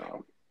 Yeah.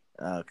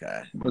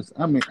 Okay. but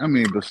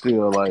but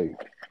still, like,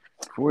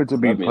 for it to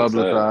be That being said,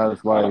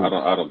 publicized, like,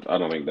 I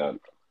don't think that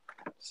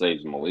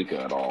saves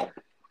Malika at all.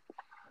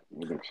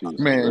 I think she's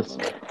man, driven.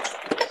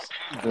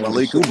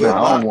 Malika she's been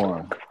on Whitlock.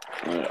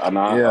 one.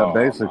 Nah, Yeah, oh, nah,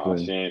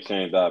 basically. she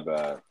ain't that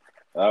bad.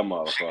 That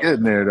She getting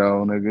motherfucker. there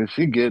though, nigga.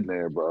 She getting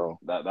there, bro.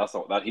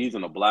 That he's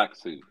in a black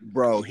suit.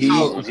 Bro. He He,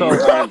 So when he so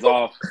signs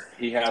off,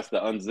 he has to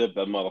unzip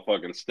that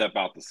motherfucker and step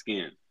out the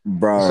skin.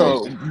 bro.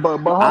 so but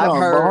I've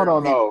hold heard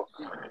on people.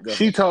 no. Go ahead.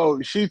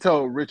 She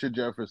told Richard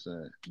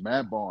Jefferson,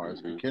 Matt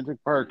Barnes, and Hmm. Kendrick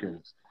Hmm.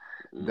 Perkins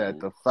that Hmm.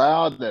 the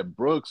foul that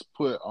Brooks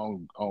put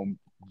on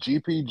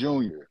GP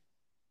Jr.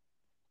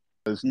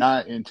 was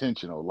not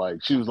intentional.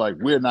 Like she was like,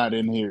 we're not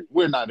in here,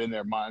 we're not in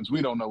their minds.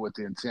 We don't know what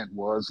the intent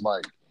was.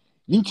 Like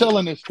you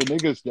telling us the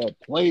niggas that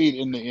played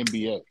in the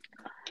NBA.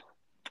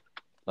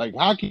 Like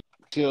how can you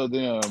tell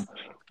them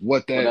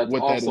But that's what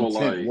that also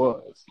intent like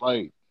was?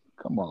 Like,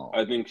 come on.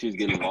 I think she's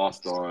getting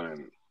lost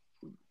on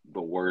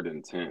the word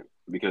intent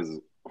because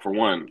for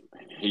one,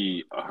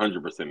 he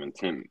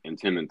 100%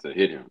 intended to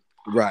hit him.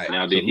 Right.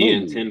 Now, did he Absolutely.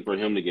 intend for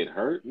him to get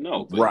hurt?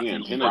 No, but Right. he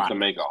intended Right. to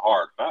make a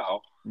hard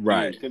foul. He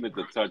Right. intended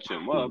to touch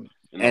him up,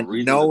 and the And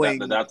reason knowing,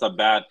 that's a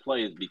bad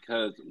play is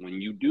because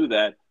when you do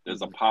that,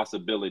 there's a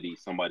possibility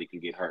somebody can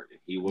get hurt.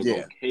 He was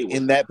yeah, okay with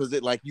in that. that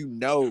position, like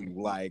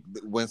like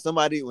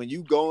when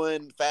you go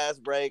in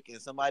fast break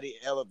and somebody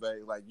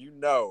elevate, like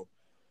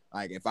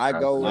like if I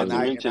go Not and to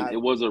Absolutely. mention,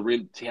 it was a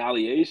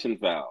retaliation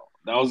foul.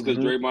 That was because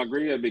mm-hmm. Draymond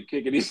Green had been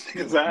kicking these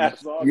niggas'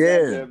 ass all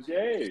Yeah, goddamn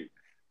game.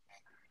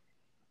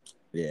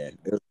 yeah,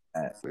 it was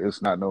bad.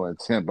 It's not no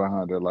intent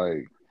behind it.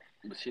 Like,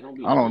 But she don't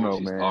be I don't knowing what know,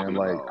 she's man. talking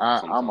Like about I'm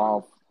sometimes.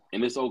 off.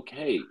 And it's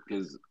okay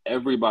because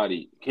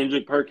everybody,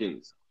 Kendrick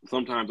Perkins,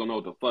 sometimes don't know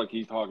what the fuck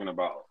he's talking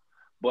about.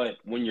 But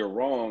when you're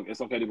wrong,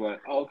 it's okay to be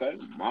like, oh, okay,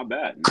 my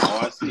bad. Now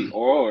I see.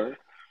 Or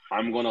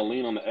I'm going to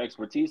lean on the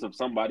expertise of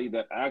somebody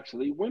that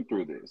actually went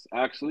through this,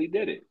 actually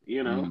did it,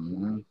 you know?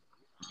 Mm-hmm.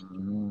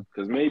 Mm-hmm.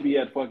 Because maybe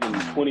at fucking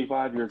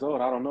 25 years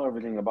old, I don't know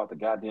everything about the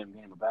goddamn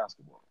game of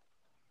basketball.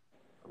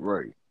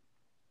 Right.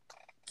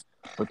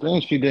 But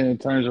then she then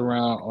turns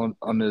around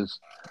on this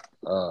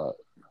uh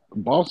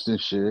Boston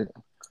shit,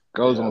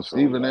 goes Yeah, on that's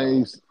really Stephen bad.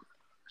 A's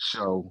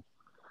show,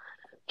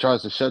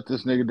 tries to shut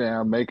this nigga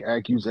down, make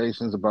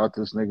accusations about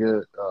this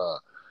nigga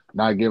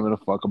not giving a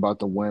fuck about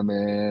the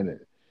women. And,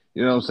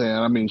 you know what I'm saying?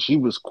 I mean, she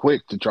was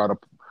quick to try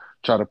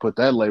to put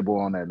that label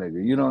on that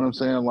nigga. You know what I'm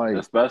saying? Like,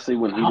 Especially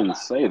when he how, didn't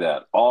say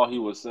that. All he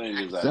was saying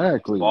is that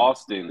exactly,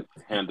 Boston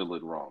handled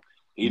it wrong.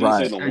 He didn't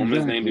say Right. the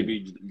woman's name to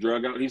exactly, be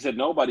drug out. He said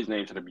nobody's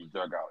name should be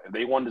drug out. If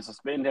they wanted to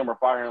suspend him or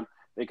fire him,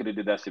 they could have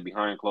did that shit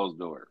behind closed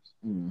doors.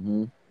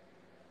 Mm-hmm.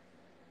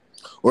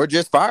 Or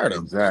just fired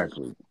him,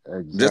 exactly,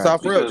 just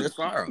off exactly, real, Because just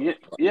fire him.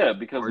 yeah,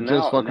 because or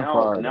just fucking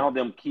fired now him.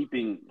 them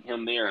keeping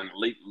him there and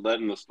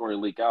letting the story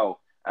leak out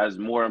as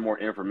more and more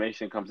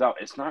information comes out,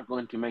 it's not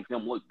going to make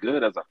them look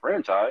good as a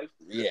franchise.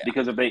 Yeah.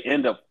 Because if they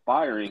end up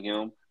firing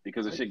him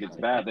because the shit gets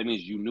bad, that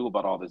means you knew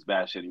about all this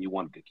bad shit and you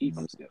wanted to keep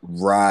him still.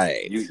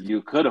 Right.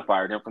 You could have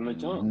fired him from the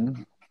jump.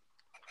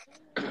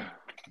 Mm-hmm.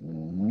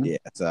 Mm-hmm. Yeah.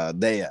 So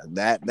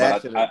that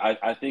But should have.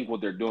 I think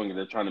what they're doing is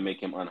they're trying to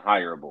make him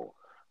unhireable,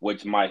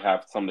 which might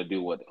have something to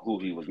do with who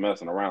he was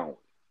messing around with.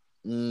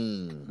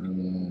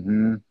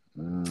 Mm-hmm.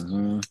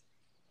 Mm-hmm.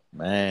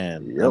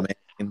 Man, Yep.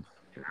 I mean,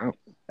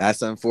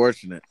 that's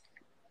unfortunate.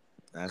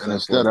 That's And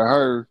instead of unfortunate.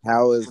 her,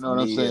 How you is know what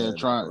I'm saying, Nia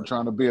trying doing?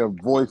 trying to be a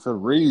voice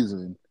of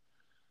reason,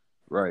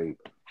 right?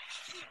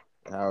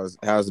 How's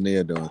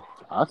Nia doing?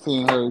 I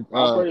seen her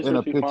I'm pretty in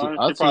sure a she's picture. fine.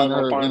 I She seen probably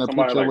gonna her in find a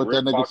somebody picture like with that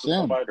Rick nigga Fox or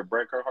Shannon. somebody to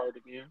break her heart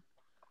again.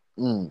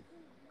 Mm.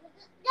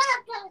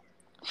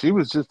 She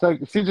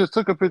just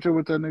took a picture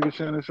with that nigga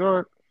Shannon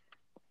Sharp.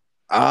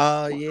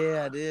 Oh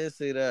yeah, I did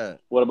see that.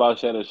 What about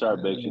Shannon Sharp?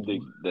 Makes you Yeah.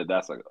 think that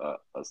that's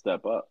a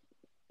step up?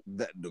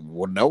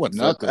 Well, no one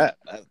said Nothing. that.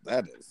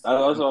 That is.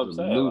 That's what I'm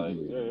saying. Like,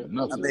 Absolutely I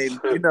nothing. mean,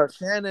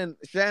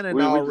 Shannon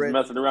we just already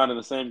messing around in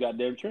the same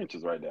goddamn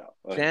trenches right now.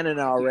 Like, Shannon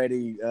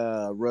already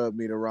rubbed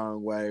me the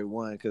wrong way.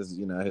 One, because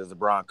he's a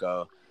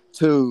Bronco.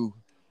 Two,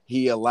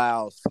 he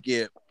allows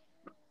Skip.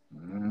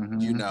 Mm-hmm.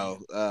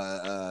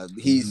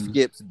 He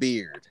skips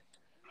beard.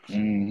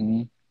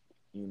 Mm-hmm.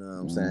 You know what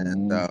I'm saying?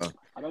 Mm-hmm. So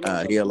I don't know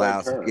if he that's the right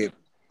allows term.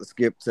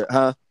 Skip to,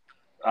 huh?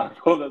 I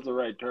don't know if that's the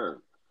right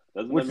term.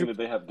 Doesn't that Which mean that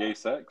they have gay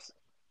sex?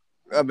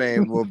 I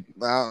mean, well,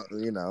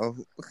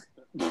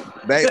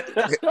 they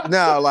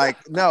no, like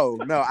no.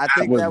 I That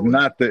think was that was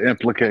not the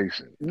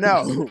implication.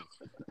 no.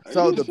 Are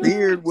So you the sure?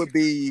 beard would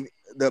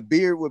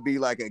be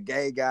like a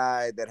gay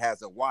guy that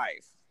has a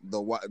wife.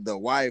 The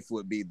wife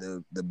would be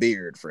the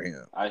beard for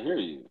him. I hear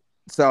you,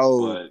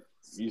 So but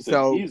you said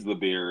so he's the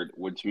beard,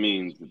 which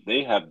means that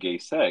they have gay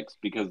sex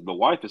because the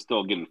wife is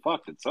still getting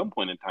fucked at some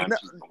point in time. no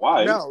She's the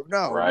wife,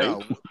 right?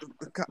 no.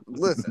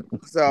 Listen.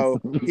 So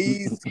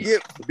he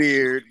skips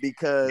beard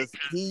because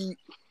he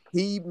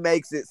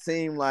makes it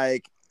seem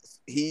like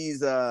he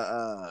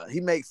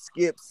makes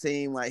Skip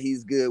seem like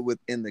he's good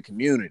within the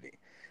community.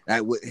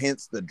 That would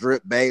hence the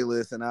drip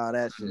Bayless and all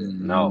that shit.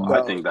 No, Mm-hmm. I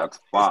So think that's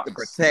it's the Fox that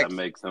protection.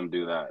 makes him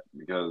do that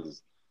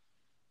because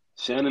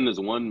Shannon is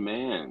one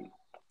man.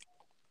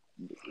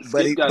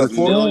 But Skip got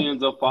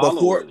millions of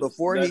followers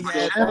before that he still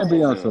had Shannon be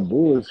follow on him. some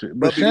bullshit.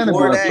 But but Shannon be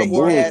before on that some he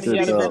had He bullshit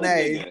had Stephen though. another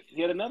A. nigga.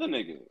 He had another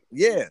nigga.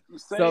 Yeah. So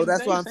Same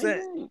that's what thing, I'm same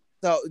saying. thing.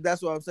 So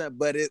that's what I'm saying.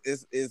 But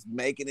it's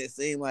making it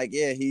seem like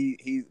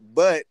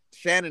but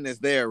Shannon is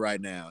there right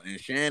now, and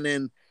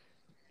Shannon,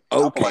 I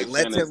feel okay, like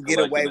let Shannon's him get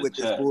collecting away a with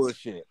this check.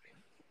 bullshit.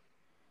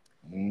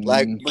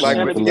 Like But like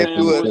Shannon when be Skip saying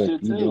threw a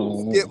bullshit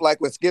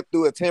too. Skip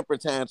threw a temper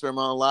tantrum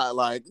on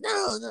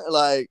no,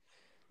 like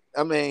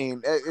I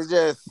mean it's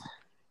just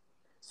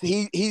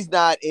he's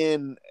not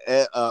in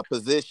a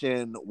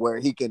position where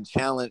he can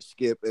challenge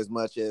Skip as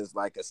much as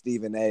like a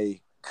Stephen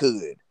A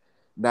could.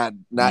 Not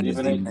that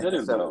Stephen A. Stephen A couldn't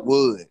necessarily though.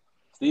 would.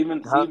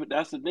 Stephen,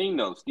 that's the thing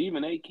though.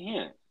 Stephen A.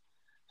 can't.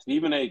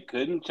 Stephen A.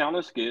 couldn't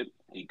challenge Skip.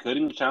 He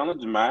couldn't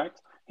challenge Max.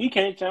 He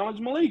can't challenge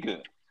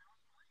Malika.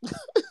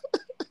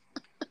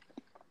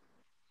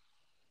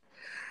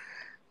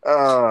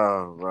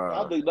 Oh, I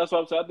bro. think that's what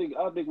I'm saying.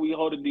 I think we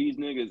holding these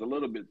niggas a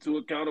little bit too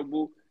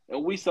accountable,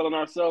 and we selling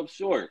ourselves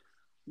short.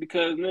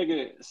 Because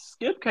nigga,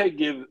 Skip can't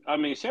give. I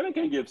mean, Shannon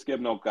can't give Skip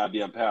no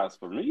goddamn pass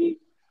for me.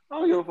 I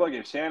don't give a fuck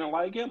if Shannon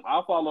like him.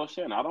 I follow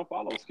Shannon. I don't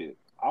follow Skip.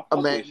 I I fuck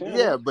with mean, yeah,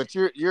 Shannon. but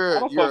I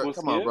don't fuck you're with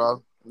come on, Skip.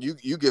 bro.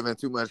 You giving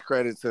too much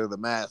credit to the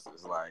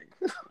masses, like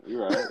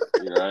You're right.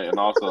 You're right. And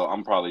also,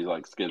 I'm probably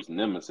like Skip's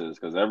nemesis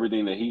because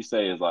everything that he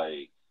say is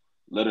like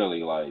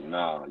literally like,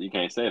 nah, you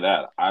can't say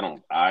that. I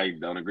don't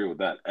agree with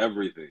that.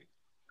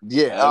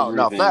 yeah. Oh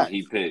no, Everything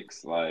he facts.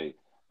 picks, like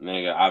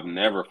nigga, I've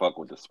never fucked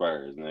with the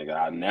Spurs, nigga.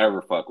 I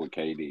never fuck with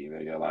KD,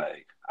 nigga.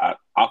 Like I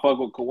fuck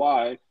with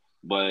Kawhi,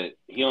 but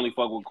he only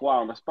fuck with Kawhi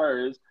on the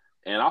Spurs,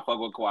 and I fuck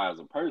with Kawhi as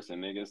a person,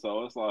 nigga.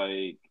 So it's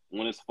like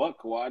when it's fuck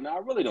Kawhi, now I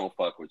really don't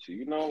fuck with you,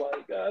 you know?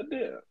 Like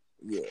goddamn.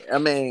 Yeah, I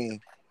mean,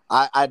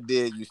 I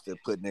did used to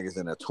put niggas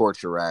in a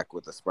torture rack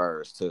with the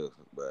Spurs too,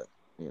 but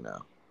you know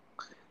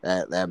You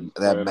that spraying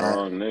the man.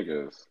 wrong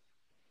niggas.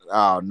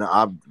 Oh no,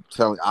 I'm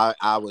telling.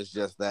 I was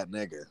just that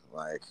nigga,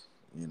 like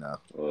you know.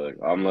 Look,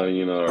 I'm letting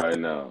you know right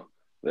now.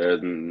 There's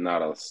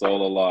not a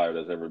soul alive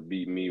that's ever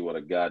beat me with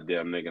a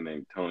goddamn nigga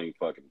named Tony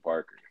fucking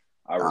Parker.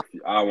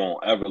 I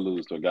won't ever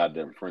lose to a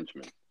goddamn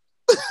Frenchman.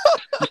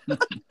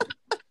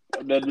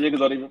 That niggas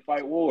don't even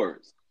fight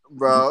wars.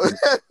 Bro.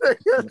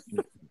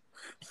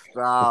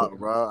 Stop,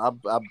 bro.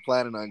 I'm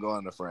planning on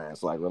going to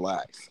France. Like,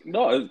 relax.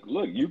 No,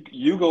 look, you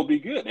gonna be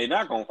good. They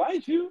not gonna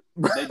fight you.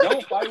 They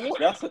don't fight war.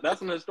 That's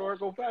an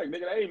historical fact,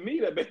 nigga. That ain't me.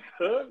 That big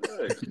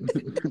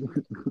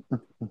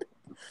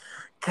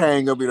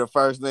Kane gonna be the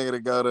first nigga to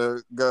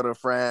go to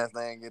France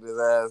and get his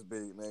ass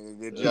beat,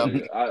 nigga. Get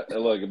jumped.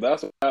 Look, if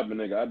that's what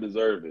happened, nigga, I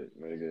deserve it,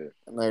 nigga.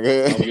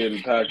 Nigga. I'm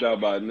getting packed out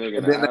by a nigga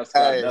in And an then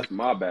ascot. That's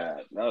my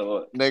bad.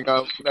 they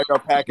gonna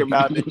pack him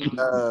out in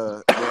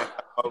croissants.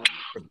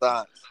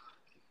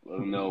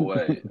 No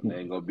way. There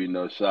ain't gonna be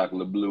no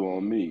chocolate blue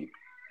on me.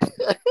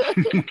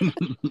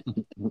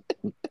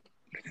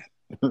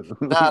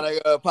 Nah, they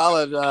gonna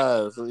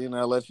apologize. So,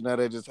 let you know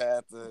they just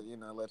had to,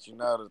 let you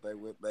know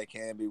that they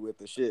can be with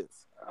the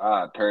shits.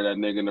 I turn that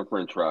nigga into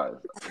French fries.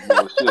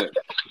 Bullshit.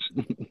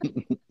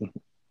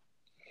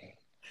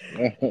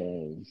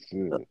 Oh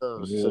shit!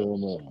 Oh, shit. Hell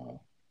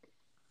no.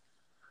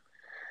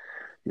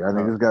 Y'all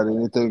niggas got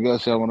anything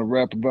else y'all want to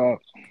rap about?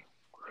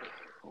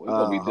 We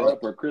gonna be dead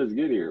for Cris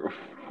get here.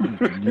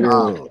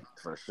 Yeah,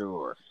 for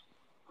sure.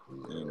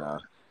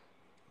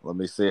 Let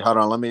me see. Hold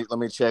on. Let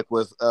me check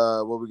with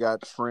what we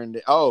got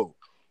trending. Oh,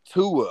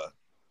 Tua.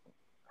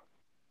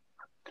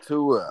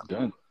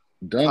 Denver.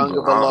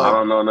 I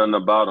don't know nothing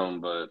about him,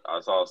 but I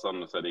saw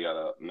something that said he got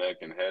a neck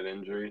and head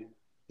injury.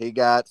 He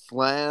got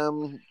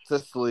slammed to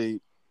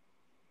sleep.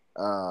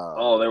 They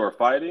were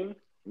fighting?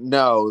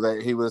 No,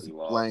 he was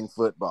playing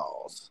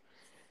footballs,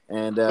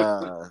 and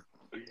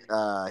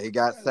he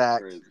got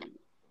sacked, crazy.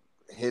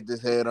 hit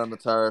his head on the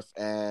turf,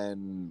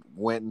 and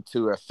went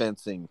into a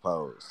fencing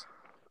pose.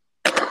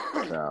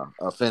 So,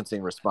 a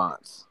fencing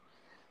response.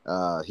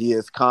 He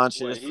is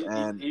conscious,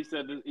 and he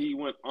said that he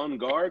went on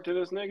guard to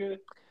this nigga.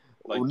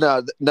 Like,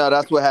 no,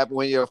 that's what happened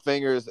when your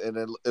fingers and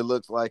it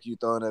looks like you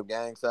throwing up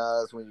gang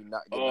signs when you get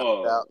knocked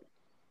out.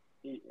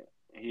 He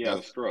had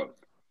a stroke.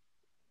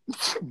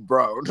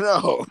 Bro,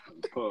 no.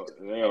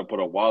 They gotta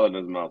put a wallet in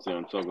his mouth so he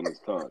don't choke on his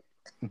tongue.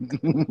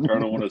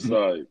 Turn him on his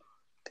side.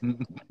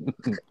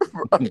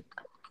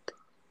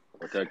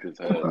 Protect his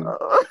head.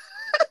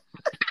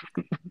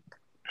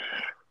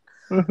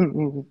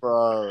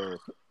 Bro.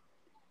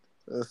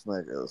 This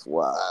nigga is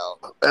wild.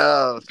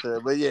 Oh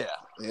shit. But yeah.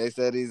 They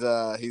said he's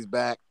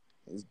back.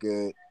 He's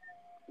good.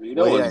 You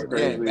know what's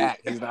crazy? He ain't back.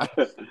 He's not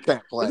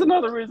can't play. It's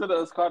another reason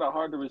that it's kind of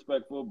hard to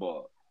respect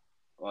football.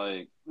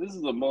 Like, this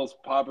is the most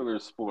popular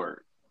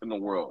sport in the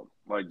world.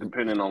 Like,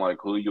 depending on like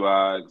who you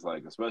ask,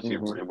 like especially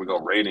if we go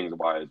ratings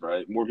wise,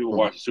 right? More people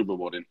watch the Super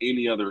Bowl than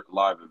any other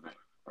live event,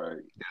 right?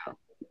 Yeah.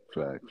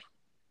 Facts.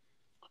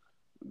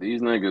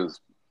 These niggas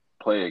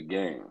play a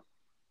game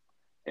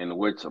in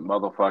which a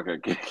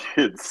motherfucker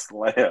gets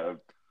slammed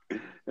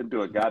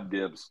into a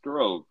goddamn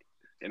stroke,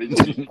 and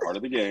it's just part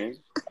of the game.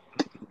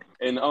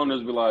 And the owners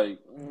be like,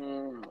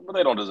 but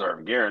they don't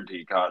deserve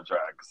guaranteed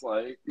contracts.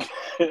 Like,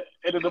 and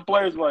then the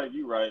players be like,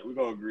 you right, we're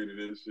gonna agree to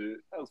this shit.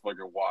 That's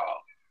fucking wild.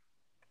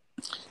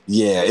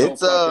 Yeah,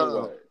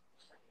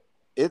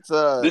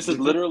 This is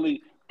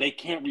literally, they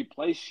can't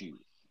replace you.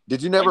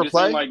 Did you Like never this ain't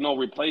play? like no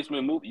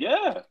replacement move.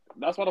 Yeah,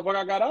 that's why the fuck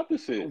I got out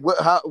this shit.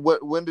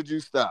 When did you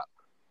stop?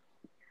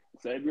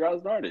 Same year I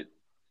started.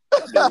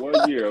 I did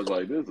 1 year. I was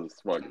like, this is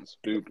fucking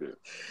stupid.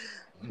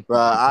 Bro,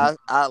 I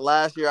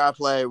last year I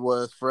played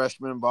was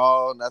freshman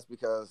ball, and that's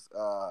because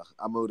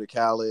I moved to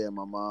Cali, and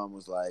my mom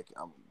was like,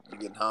 "You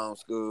getting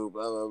homeschooled,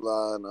 blah blah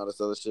blah, and all this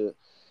other shit."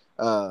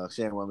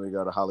 She didn't want me to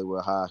go to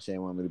Hollywood High. She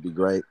didn't want me to be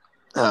great.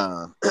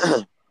 But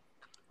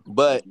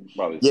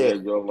Probably yeah,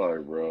 saved your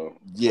life, bro.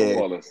 yeah,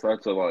 Football is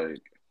such a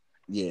like.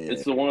 yeah,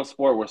 It's the one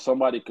sport where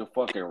somebody could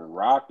fucking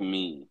rock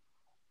me,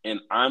 and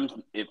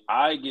if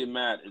I get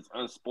mad, it's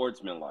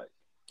unsportsmanlike.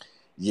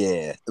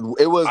 yeah.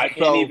 It was I can't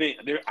so. even.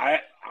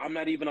 I'm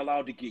not even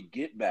allowed to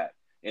get back.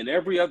 In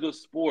every other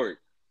sport,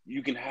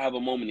 you can have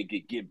a moment to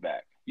get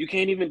back. You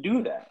can't even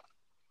do that.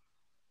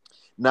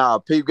 Nah,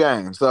 peep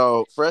game.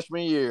 So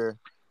freshman year,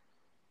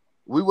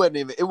 we wasn't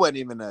even. It wasn't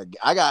even a.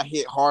 I got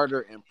hit harder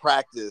in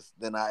practice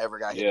than I ever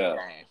got hit in the Yeah,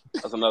 game.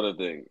 that's another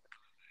thing.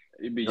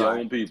 You be your Like,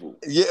 own people.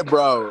 yeah,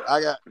 bro. I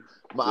Yeah,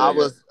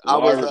 was. I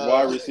was.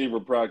 wide receiver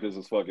practice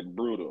is fucking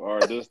brutal. All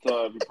right, this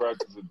time you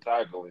practicing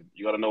tackling.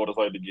 You got to know what it's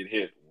like to get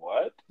hit.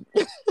 What?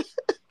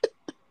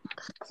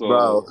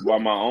 Bro. So by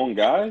my own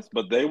guys,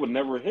 but they would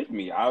never hit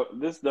me.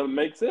 This doesn't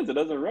make sense. It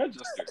doesn't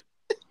register.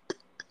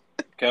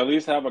 Can I at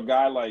least have a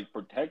guy like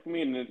protect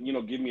me and then,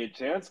 give me a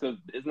chance? Because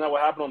isn't that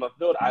what happened on the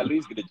field? I at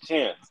least get a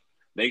chance.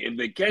 If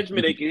they catch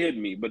me, they can hit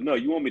me. But no,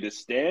 you want me to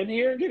stand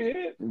here and get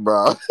hit?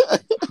 Bro.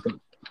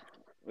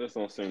 This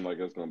don't seem like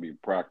it's gonna be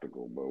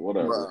practical, but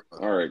whatever. Bro.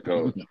 All right,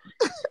 coach.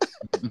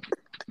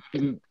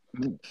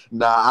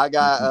 Nah,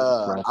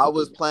 I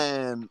was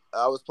playing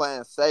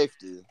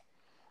safety,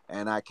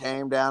 and I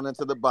came down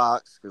into the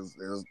box because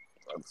it was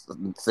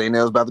seen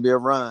there was about to be a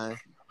run.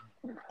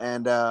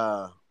 And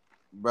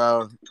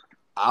bro,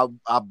 I'm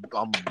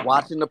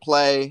watching the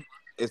play.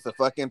 It's a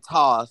fucking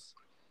toss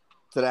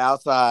to the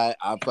outside.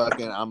 I'm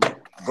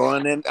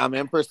going in. I'm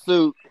in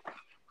pursuit,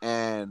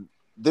 and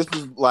this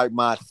is like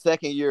my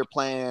second year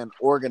playing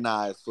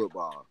organized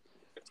football.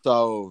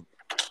 So,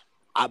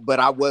 but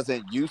I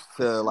wasn't used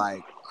to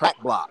like crack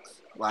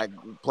blocks, like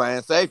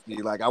playing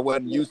safety. Like I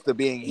wasn't used to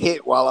being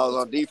hit while I was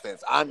on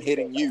defense. I'm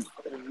hitting you.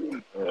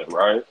 Yeah,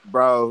 right?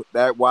 Bro,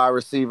 that wide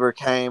receiver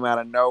came out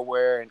of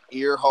nowhere and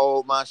ear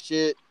holed my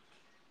shit.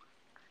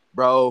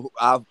 Bro,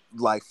 I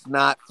like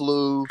snot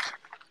flew.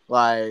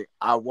 Like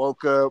I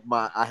woke up,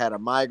 I had a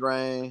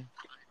migraine,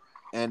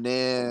 and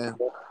then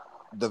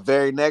the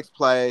very next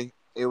play,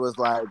 it was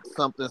like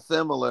something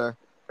similar,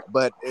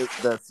 but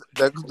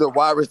the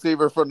wide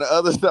receiver from the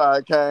other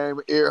side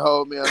came, ear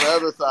hold me on the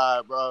other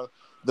side, bro.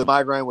 The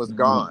migraine was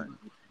gone,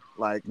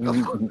 like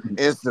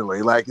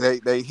instantly. Like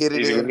they hit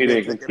it in and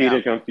then took it He out,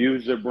 didn't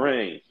confuse your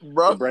brain.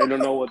 bro. Your brain don't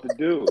know what to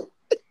do.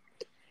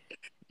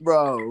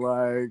 Bro,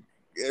 like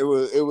it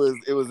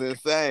was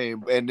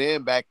insane. And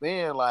then back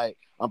then, like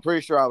I'm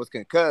pretty sure I was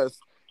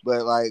concussed,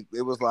 but like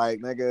it was like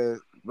nigga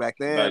back Back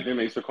then. then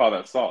they used to call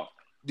that soft.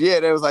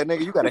 Yeah, they was like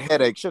nigga, you got a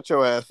headache. Shut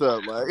your ass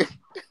up, like.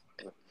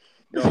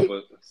 No,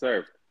 but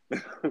sir,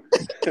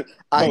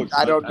 I coach,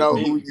 don't I know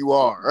think who you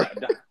are.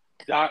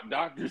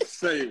 doctors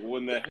say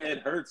when the head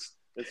hurts,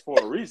 it's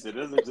for a reason.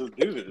 It doesn't just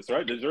do this,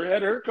 right? Does your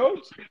head hurt,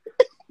 coach?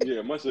 Yeah,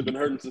 it must have been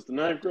hurting since the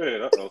 9th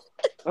grade.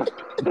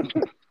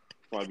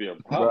 Might be a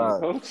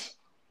problem, coach.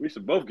 We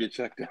should both get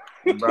checked out.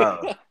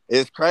 Bro,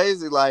 it's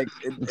crazy. Like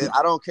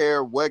I don't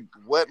care what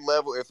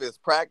level, if it's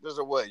practice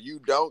or what, you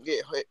don't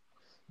get hit.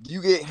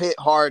 You get hit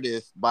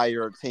hardest by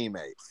your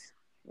teammates.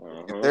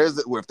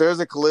 If there's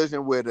a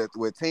collision with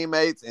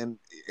teammates in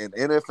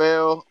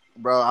NFL,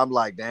 bro, I'm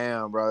like,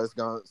 damn, bro,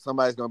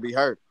 somebody's gonna be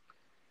hurt.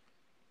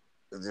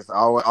 It just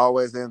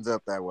always ends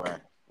up that way.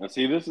 And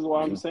see, this is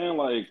why I'm saying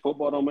like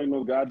football don't make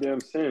no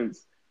goddamn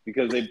sense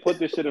because they put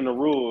this shit in the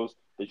rules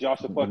that y'all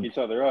should fuck each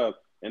other up.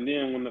 And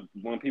then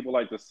when people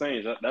like the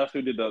Saints, that's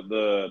who did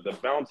the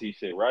bounty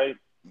shit, right?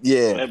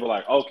 Yeah. And they were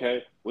like,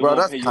 okay, we're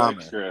gonna pay you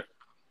extra.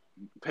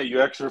 Pay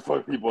you extra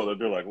for people that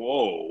they're like,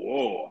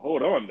 whoa,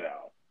 hold on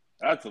now.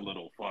 That's a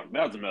little fucked.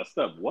 That's messed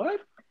up. What?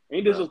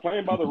 Ain't this just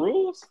playing by the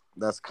rules?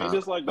 That's ain't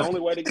this like the only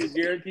way to get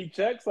guaranteed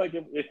checks? Like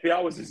if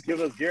y'all was just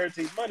give us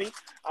guaranteed money,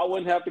 I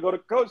wouldn't have to go to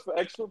coach for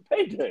extra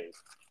paydays.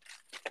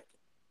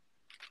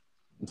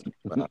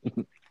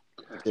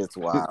 It's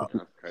wild.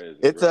 That's crazy.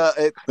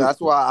 That's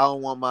why I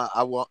don't want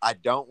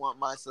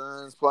my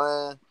sons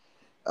playing.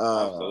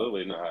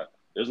 Absolutely not.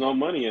 There's no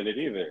money in it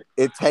either.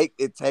 It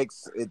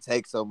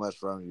takes so much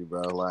from you,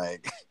 bro.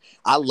 Like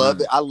I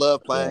love it. I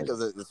love playing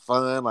because it's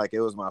fun. Like it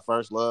was my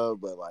first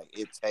love, but like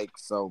it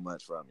takes so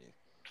much from you,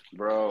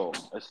 bro.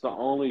 It's the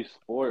only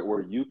sport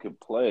where you could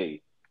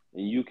play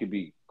and you could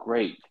be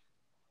great.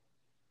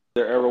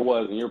 There ever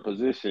was in your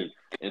position,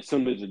 and as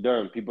soon as you're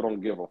done, people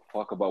don't give a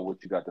fuck about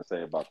what you got to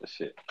say about the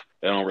shit.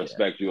 They don't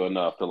respect you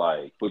enough to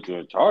like put you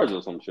in charge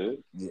of some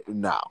shit. Yeah,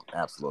 no,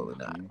 absolutely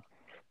not.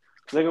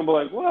 They're gonna be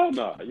like, well,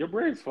 no, your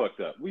brain's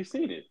fucked up. We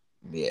seen it.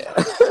 Yeah.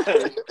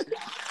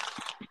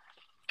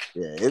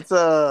 It's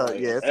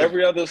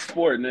every other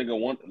sport,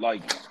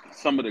 nigga,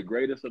 some of the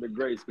greatest of the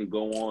greats can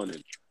go on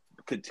and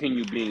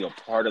continue being a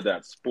part of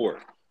that sport.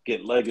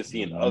 get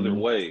legacy in other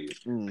ways.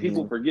 Mm-hmm.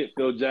 People forget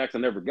Phil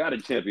Jackson never got a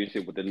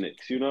championship with the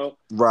Knicks, you know?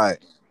 Right.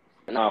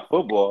 Nah,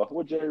 football,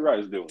 what Jerry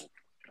Rice doing?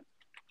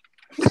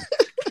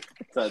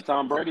 So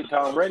Tom Brady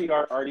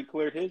already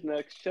cleared his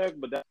next check,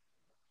 but that's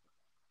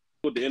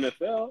with the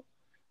NFL.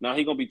 Now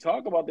he gonna be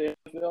talking about the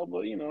NFL,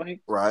 but you know,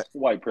 he Right.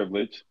 white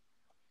privilege.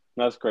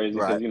 That's crazy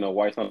because Right. you know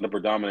white's not the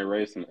predominant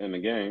race in the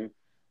game.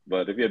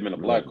 But if he had been a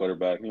black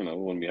quarterback, you know,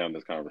 we wouldn't be having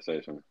this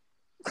conversation.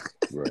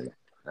 Right.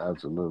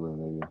 Absolutely,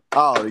 nigga.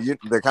 Oh,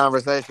 the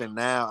conversation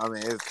now, I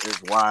mean,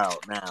 it's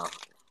wild now.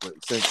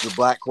 But since the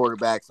black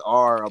quarterbacks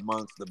are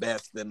amongst the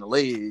best in the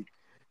league,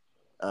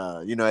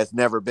 you know, it's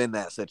never been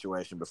that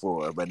situation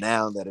before. But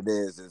now that it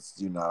is, it's,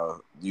 you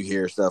know, you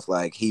hear stuff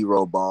like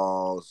hero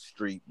ball,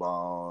 street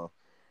ball,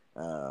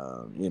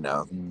 you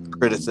know,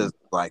 criticism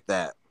like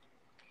that.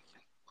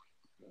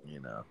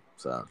 You know,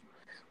 so.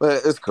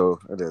 But it's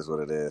cool. It is what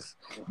it is.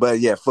 But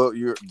yeah,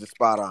 you're just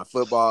spot on.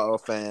 Football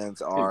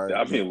fans are the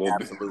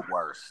absolute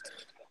worst.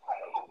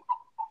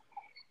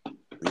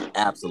 The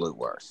absolute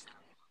worst.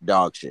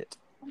 Dog shit.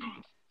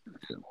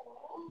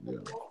 Yeah.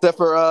 Except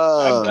for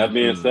that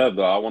being said,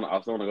 though, I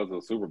still want to go to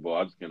the Super Bowl.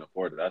 I just can't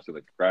afford it. That shit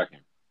looks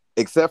cracking.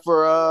 Except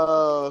for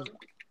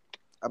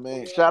I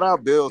mean, shout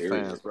out Bills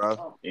fans,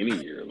 bro.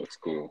 Any year looks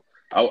cool.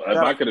 If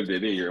I could have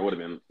did any year, it would have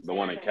been the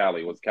one in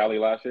Cali. Was Cali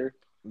last year?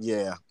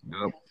 Yeah.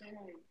 Yep.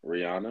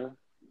 Rihanna.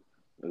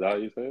 Is that how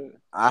you say it?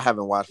 I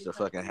haven't watched the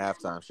fucking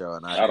halftime show,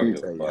 and I can't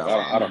tell you how.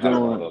 I don't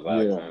have one of those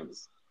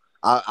accents.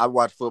 I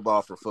watch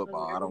football for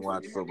football. I don't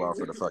watch football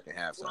for the fucking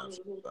halftime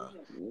show. So.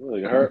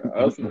 Look,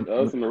 us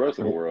and the rest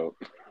of the world.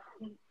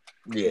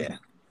 Yeah.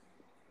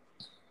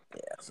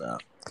 Yeah. So,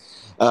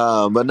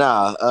 but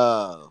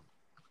nah.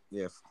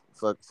 Yeah.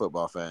 Fuck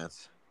football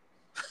fans.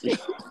 Straight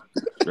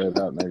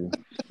out, nigga.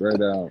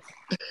 Straight out.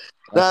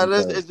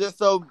 It's just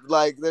so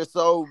like they're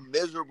so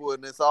miserable,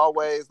 and it's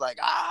always like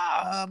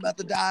I'm about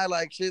to die,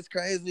 like shit's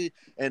crazy.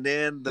 And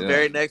then the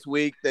very next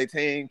week they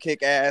team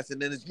kick ass,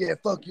 and then it's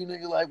fuck you,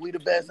 nigga, like we the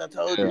best. I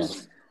told you.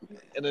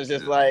 And it's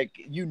just like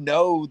you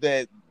know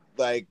that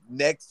like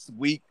next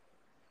week,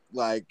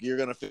 like you're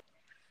gonna.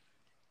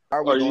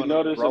 Or you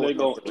notice that they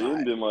gonna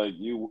end in like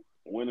you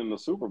winning the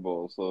Super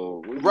Bowl.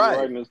 So what are you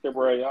writing this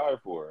temporary high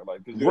for?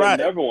 Like, because you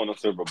never won a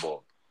Super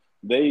Bowl.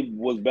 They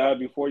was bad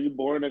before you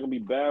born. They're gonna be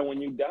bad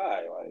when you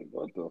die. Like,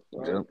 what the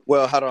fuck? Yep.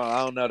 Well, hold on.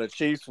 I don't know. The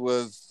Chiefs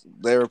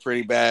they were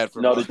pretty bad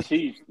for. No, the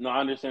Chiefs. No, I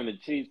understand the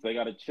Chiefs. They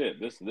got a chip.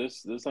 This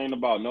ain't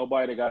about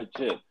nobody that got a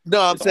chip. No,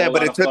 I'm saying,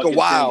 but it took a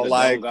while.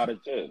 Like, got a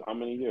chip. How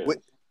many years?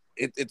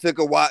 It took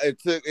a while.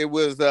 It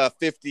was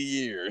 50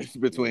 years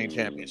between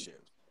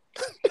championships.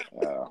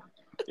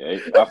 Yeah,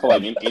 I feel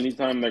like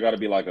anytime there got to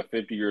be like a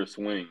 50-year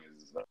swing,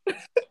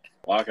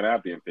 why can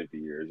that be in 50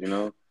 years? You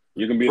know,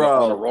 you can be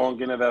on the wrong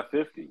end of that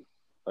 50.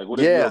 Like, what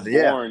if you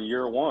were born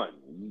year 1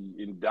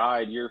 and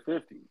died year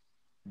 50?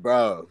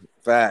 Bro,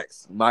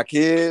 facts.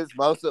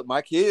 Most of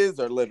my kids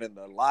are living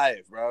the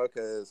life, bro,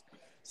 because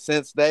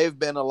since they've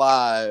been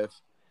alive,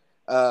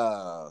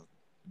 the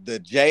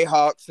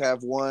Jayhawks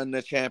have won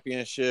the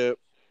championship.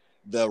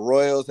 The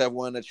Royals have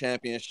won the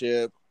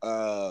championship.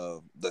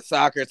 The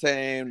soccer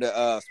team,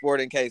 the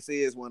Sporting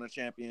KC has won a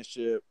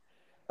championship.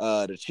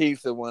 The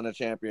Chiefs have won a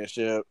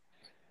championship.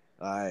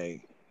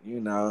 Like, you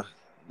know,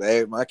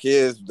 my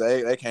kids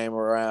came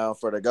around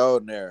for the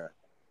golden era.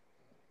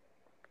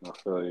 I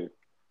feel you.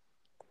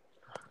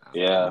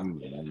 Yeah,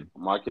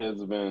 my kids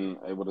have been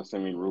able to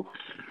send me roof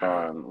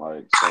on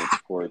like since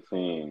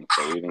 14,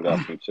 so we even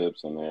got some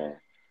chips in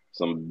there,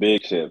 some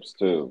big chips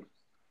too.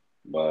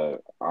 But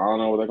I don't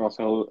know what they're gonna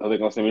send. Who they're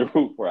gonna send me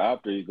root for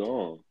after he's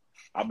gone?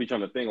 I'll be trying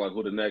to think like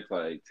who the next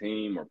like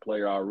team or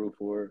player I'll root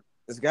for.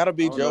 It's got to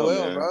be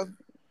Joel, bro.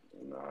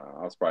 Nah,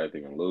 I was probably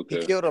thinking Luka.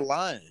 He killed a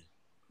lion.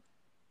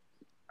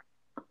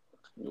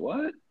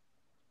 What?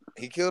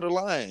 He killed a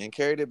lion and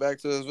carried it back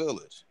to his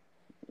village.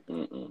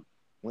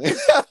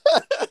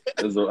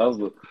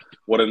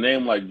 What a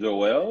name like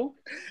Joel?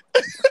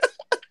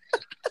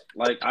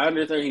 Like, I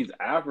understand he's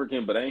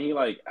African, but ain't he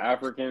like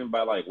African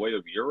by like way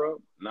of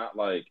Europe, not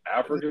like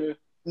Africa?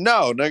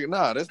 No, nigga,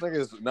 no. This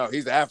nigga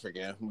he's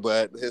African,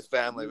 but his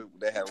family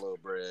they had a little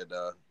bread.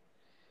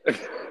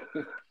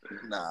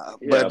 Nah,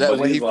 yeah, but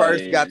when he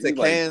first got to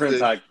Kansas,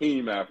 Prince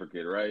Hakeem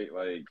African, right?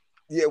 Like,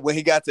 yeah, when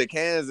he got to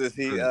Kansas,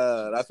 he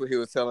that's what he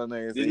was telling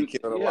niggas. He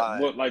killed a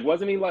lion. Like,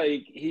 wasn't he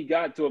like he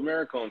got to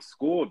America in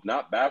school,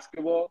 not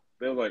basketball?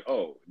 They were like,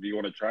 "Oh, do you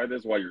want to try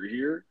this while you're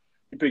here?"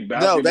 He picked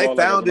basketball. No, they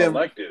found him.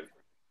 Elective.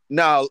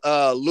 No,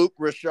 Luke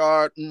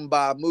Richard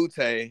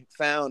Mbamute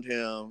found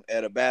him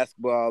at a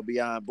Basketball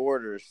Beyond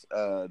Borders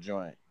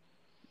joint.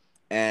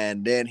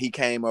 And then he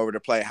came over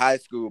to play high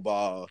school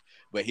ball,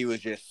 but he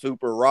was just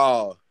super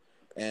raw.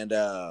 And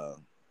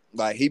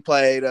like he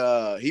played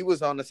he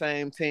was on the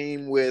same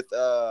team with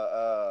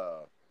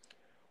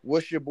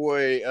what's your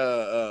boy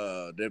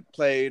that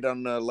played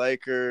on the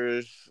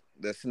Lakers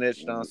that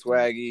snitched on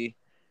Swaggy?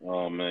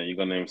 Oh man, you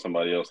gonna name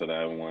somebody else that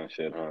I haven't won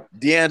shit, huh?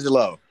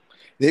 D'Angelo.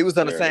 He was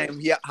on the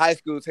same high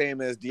school team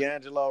as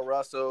D'Angelo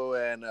Russell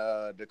and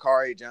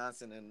Dakari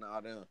Johnson and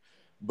all them.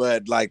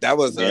 But like that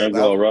was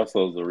D'Angelo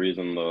Russell is the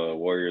reason the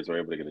Warriors were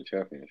able to get a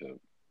championship.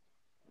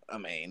 I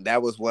mean,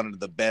 that was one of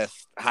the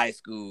best high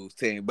school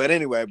teams. But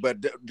anyway,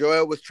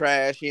 Joel was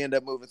trash. He ended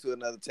up moving to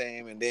another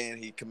team, and then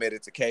he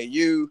committed to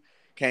KU.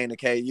 Came to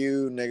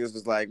KU. Niggas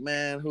was like,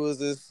 man, who is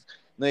this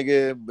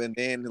nigga? And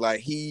then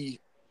like he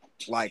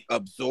like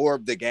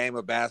absorbed the game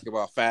of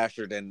basketball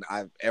faster than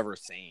I've ever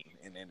seen.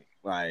 And then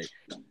like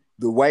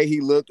the way he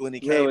looked when he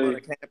came on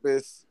the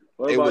campus.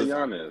 What about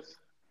Giannis?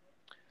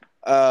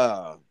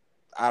 I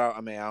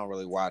don't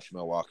really watch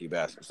Milwaukee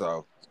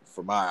basketball. So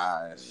for my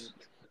eyes,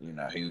 you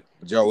know,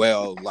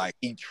 Joel, like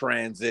he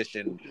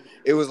transitioned.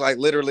 It was like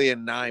literally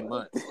in 9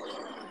 months.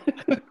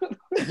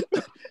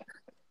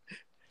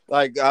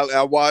 Like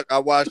I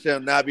watched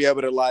him not be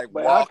able to like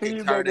walk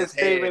and turn his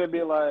head and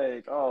be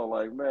like, oh,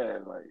 like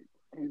man, like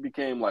he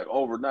became like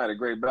overnight a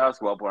great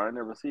basketball player. I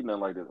never seen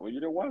nothing like this. Well, you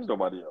didn't watch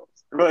nobody else,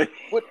 right?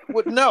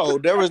 What? No,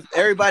 there was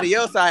everybody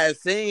else I had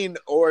seen,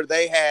 or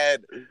they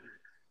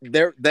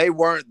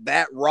weren't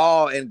that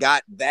raw and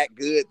got that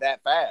good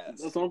that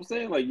fast. That's what I'm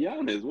saying. Like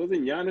Giannis,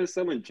 wasn't Giannis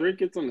selling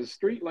trinkets on the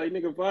street like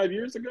nigga 5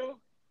 years ago?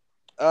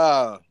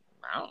 I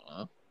don't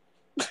know.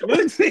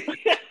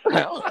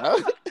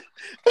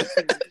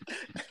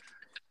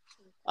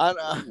 I don't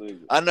know.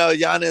 I know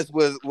Giannis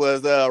was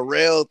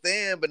real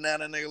thin, but now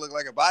that nigga look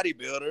like a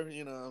bodybuilder.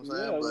 You know what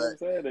I'm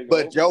saying?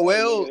 But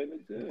Joel,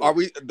 are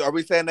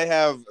we saying they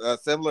have a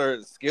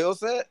similar skill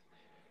set?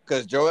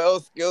 Because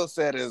Joel's skill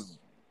set is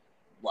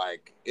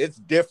like it's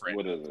different.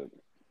 What is it?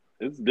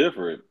 It's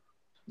different.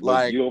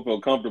 Like you don't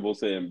feel comfortable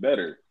saying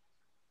better.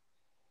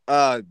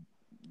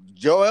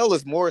 Joel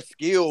is more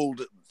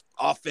skilled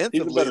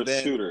offensively. He's a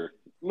better shooter.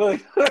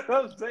 Look,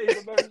 I'm saying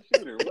he's a better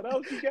shooter. What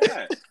else you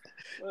got?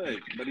 Look,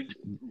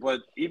 but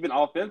even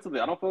offensively,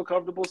 I don't feel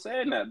comfortable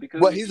saying that because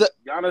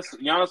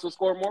Giannis will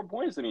score more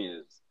points than he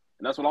is,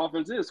 and that's what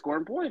offense is: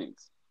 scoring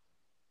points.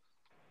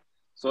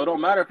 So it don't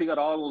matter if he got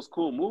all those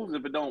cool moves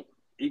if it don't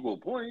equal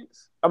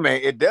points. I mean,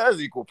 it does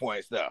equal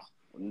points though.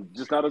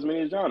 Just not as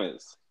many as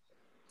Giannis.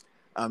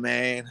 I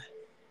mean,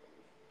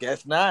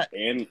 guess not.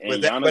 And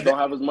Giannis don't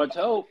have as much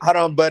help. Hold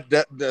on, but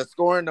the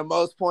scoring the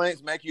most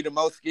points make you the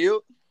most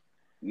skilled?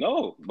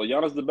 No, but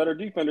Giannis is a better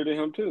defender than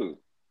him too.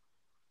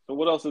 So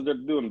what else is there to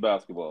do in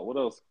basketball? What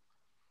else?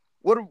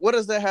 What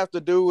does that have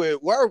to do with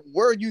where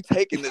are you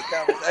taking this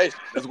conversation?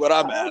 That's what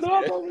I'm asking.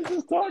 I thought we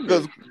just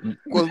talking.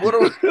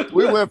 Because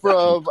we went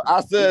from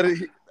I said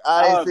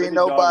I ain't seen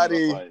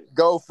nobody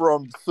go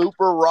from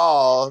super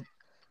raw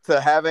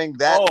to having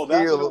that skill.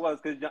 That's what it was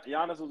because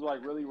Giannis was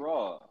like really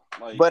raw.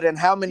 Like, but in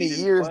how many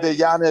years did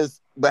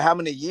Giannis? But how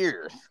many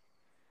years?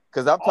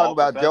 Because I'm talking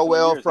about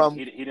Joel from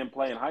he didn't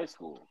play in high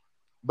school.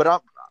 But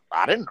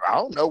I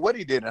don't know what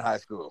he did in high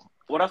school.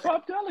 Well, that's what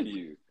I'm telling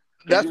you.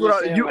 That's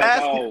what you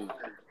asked.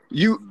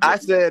 I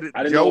said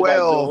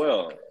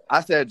Joel.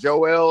 I said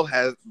Joel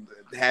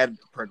had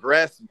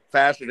progressed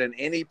faster than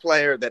any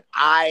player that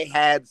I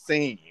had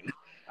seen.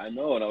 I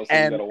know, and I was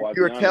saying you gotta watch.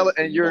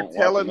 You're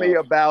telling me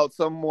about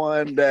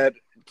someone that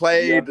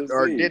played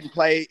or didn't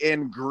play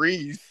in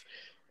Greece,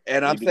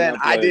 and I'm saying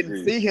I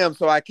didn't see him,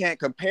 so I can't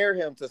compare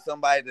him to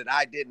somebody that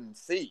I didn't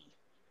see.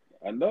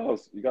 I know.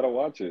 You got to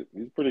watch it.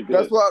 He's pretty good.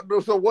 That's what.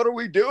 So what are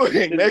we doing?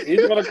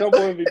 He's won a couple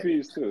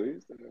MVPs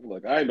too.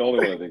 Look, I ain't the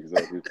only one that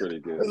thinks he's pretty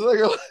good.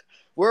 Like,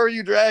 where are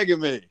you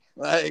dragging me?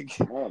 Like,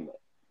 I don't know.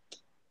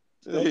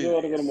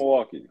 They'll go to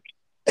Milwaukee.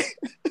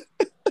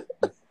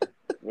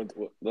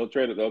 They'll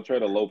trade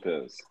a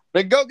Lopez.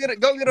 Then go get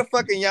a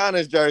fucking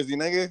Giannis jersey,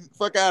 nigga.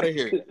 Fuck out of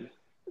here.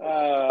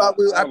 I thought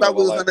we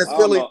was on this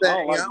Philly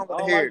thing. I don't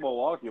want to hear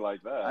Milwaukee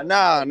like that.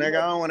 Nah,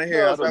 nigga, I don't want to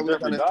hear. I thought we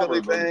was on this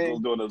Philly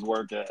thing. Doing his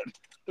work at.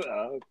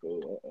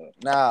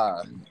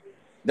 Nah,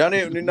 don't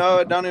even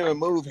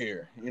move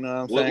here. You know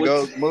what I'm saying?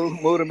 Go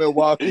move to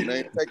Milwaukee,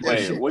 man.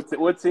 Wait,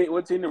 what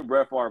team did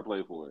Brett Favre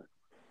play for?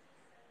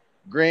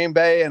 Green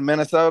Bay and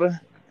Minnesota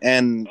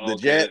and the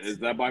Jets. Is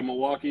that by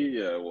Milwaukee?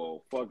 Yeah.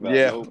 Well, fuck that.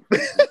 Yeah.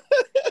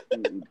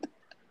 Nope.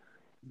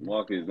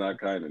 Milwaukee is not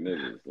kind of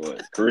niggas. Look,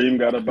 Kareem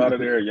got up out of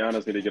there.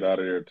 Giannis had to get out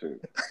of there too.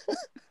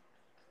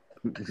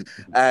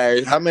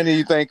 Hey, how many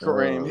you think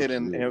Kareem hit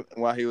him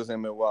while he was in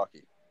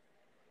Milwaukee?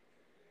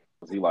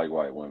 He like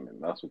white women.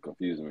 That's what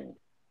confused me.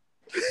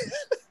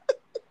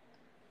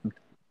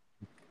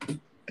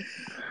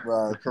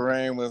 Bro,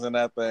 Kareem was in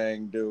that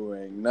thing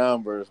doing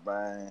numbers,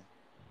 man.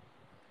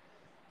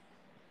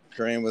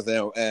 Kareem was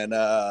in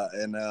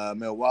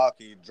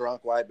Milwaukee,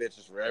 drunk white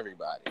bitches for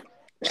everybody.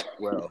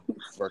 Well,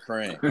 for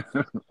Kareem.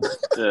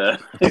 Yeah.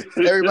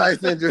 Everybody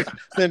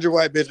send your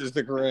white bitches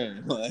to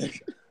Kareem.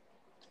 Like,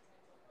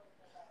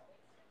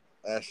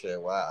 that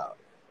shit wild.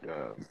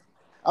 Yeah.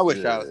 I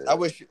wish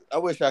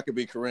I could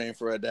be Kareem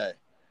for a day.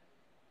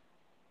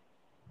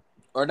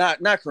 Or not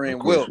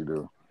Kareem, Wilt.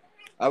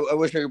 I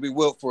wish I could be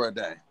Wilt for a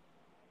day.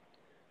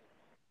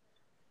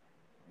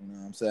 You know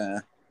what I'm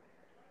saying?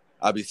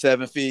 I'll be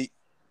 7 feet,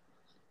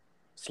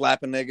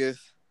 slapping niggas.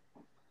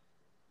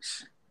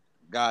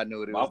 God knew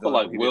what he was doing. I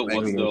feel like Wilt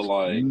was still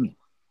like,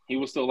 he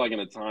was still like in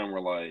a time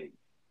where like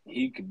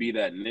he could be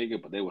that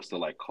nigga, but they would still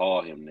like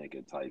call him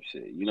nigga type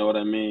shit. You know what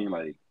I mean?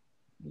 Like,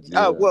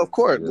 Oh well, of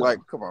course. yeah. Like,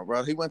 come on,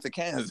 bro. He went to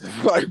Kansas.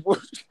 Like, what,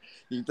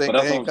 you but think that's they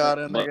what ain't I'm saying. called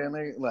him But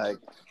nigga? Like,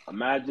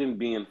 imagine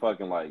being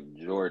fucking like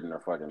Jordan or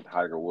fucking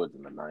Tiger Woods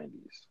in the '90s,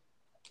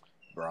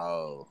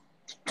 bro.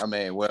 I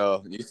mean,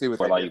 well, you see what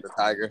or they did like, to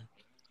Tiger.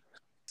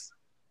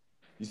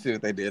 You see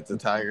what they did to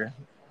Tiger.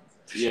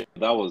 yeah,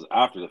 that was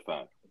after the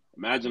fact.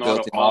 Imagine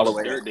Built him all all the the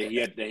way dirt up.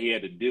 that he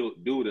had to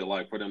do to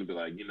like for them to be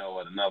like, you know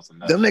what, enough's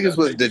enough. Them We niggas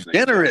gotta was take this nigga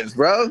down. degenerates,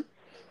 bro.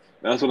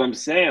 That's what I'm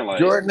saying. Like,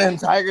 Jordan and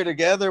Tiger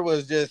together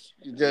was just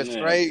man,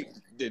 straight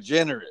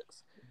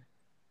degenerates.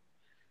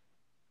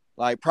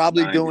 Like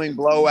probably 90, doing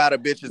blow out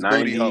of bitches'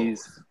 booty holes.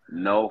 90s,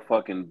 no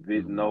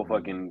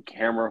fucking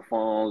camera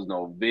phones,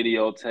 no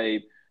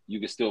videotape. You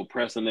can still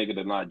press a nigga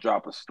to not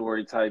drop a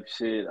story type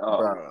shit. Oh,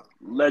 Bro.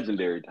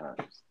 legendary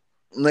times.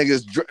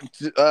 Niggas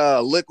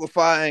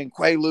liquefying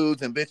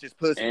quaaludes and bitches'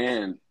 pussies.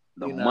 And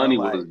the You know, money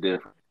like was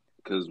different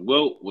because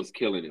Wilt was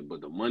killing it,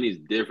 but the money's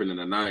different in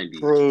the '90s.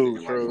 true.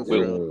 And like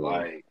Wilt,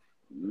 like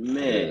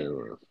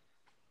man,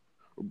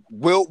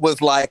 Wilt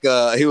was like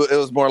it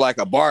was more like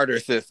a barter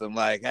system.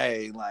 Like,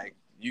 hey, like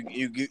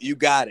you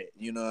got it.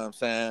 You know what I'm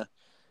saying?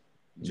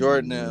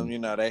 Jordan, them, you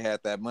know, they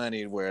had that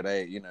money where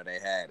they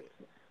had it.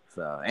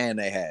 So and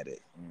they had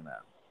it. You know,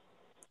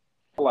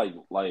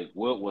 like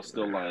Wilt was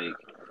still like.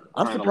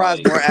 I'm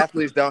surprised more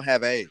athletes don't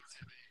have AIDS.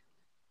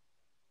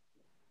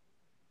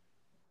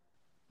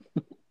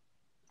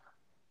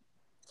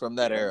 From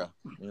that era,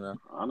 you know.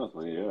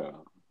 Honestly, yeah.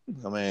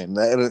 I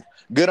mean,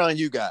 good on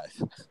you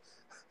guys.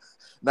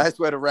 Nice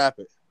way to wrap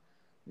it.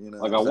 You know,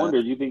 like I wonder,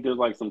 you think there's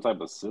like some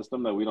type of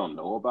system that we don't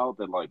know about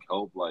that like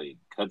help like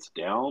cuts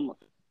down?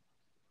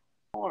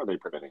 How are they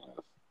preventing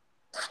us?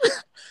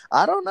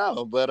 I don't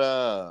know, but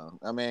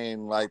I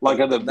mean, like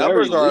at the very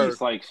numbers are,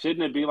 least, like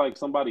shouldn't it be like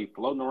somebody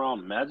floating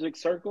around magic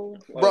circle?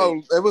 Like,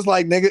 bro. It was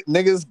like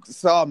niggas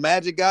saw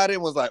Magic got it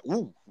and was like,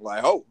 ooh,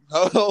 like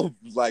oh,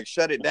 like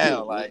shut it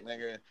down, like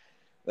nigga.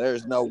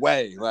 There's no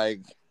way.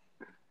 Like,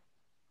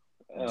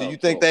 do you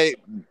think they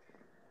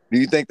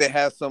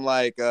have some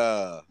like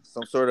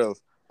some sort of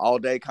all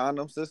day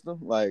condom system,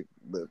 like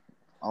the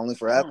only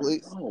for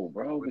athletes? No,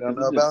 bro. We Because don't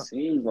know it just about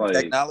seems like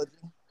technology.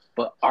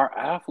 But our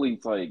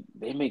athletes, like,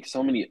 they make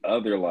so many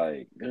other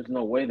like. There's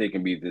no way they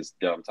can be this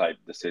dumb type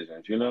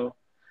decisions, you know.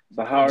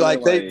 So how are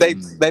Like they like?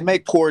 they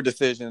make poor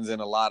decisions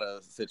in a lot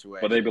of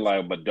situations. But they be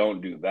like, but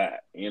don't do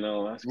that, you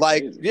know. That's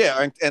like crazy.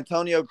 Yeah,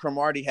 Antonio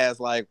Cromartie has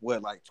like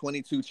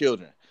 22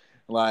 children,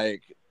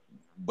 like,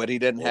 but he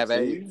didn't have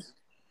AIDS.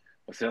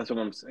 See, that's what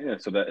I'm saying.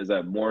 So that is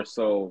that more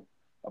so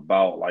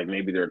about like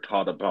maybe they're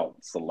taught about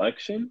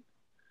selection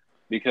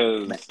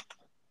because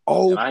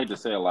and I hate to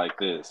say it like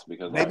this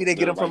because maybe like they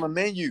get them like, from a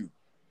menu.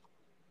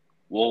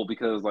 Well,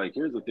 because like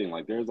here's the thing,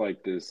 like there's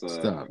like this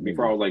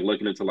before I was like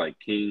looking into like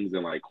kings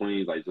and like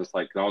queens, like just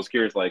like I was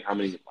curious like how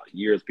many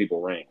years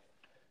people reign.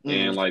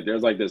 And like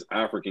there's like this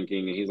African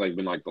king and he's like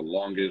been like the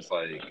longest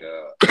like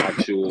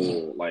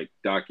actual like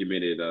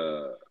documented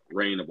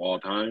reign of all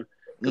time.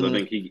 Because I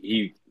think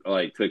he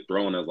like took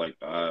throne as like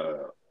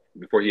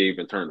before he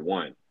even turned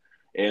one.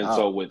 And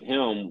so with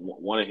him,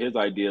 one of his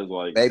ideas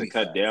like to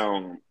cut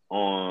down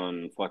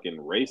on fucking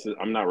racist.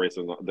 I'm not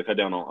racist. To cut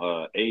down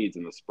on AIDS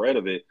and the spread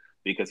of it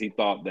because he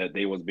thought that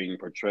they was being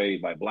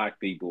portrayed by black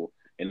people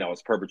and that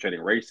was perpetrating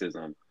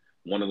racism.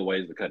 One of the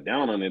ways to cut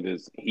down on it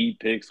is he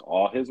picks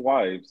all his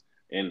wives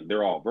and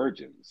they're all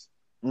virgins.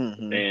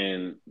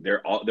 And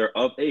they're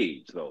of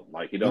age though.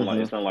 Like he don't like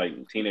it's not like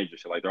teenager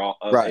shit. Like they're all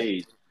of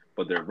age,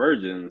 but they're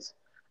virgins.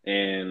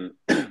 And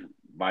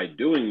by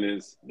doing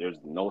this, there's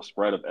no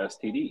spread of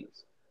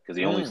STDs because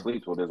he only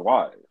sleeps with his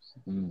wives.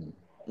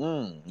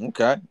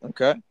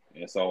 Okay.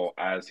 And so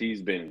as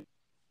he's been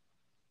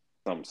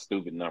some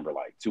stupid number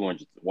like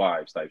 200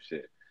 wives type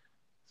shit.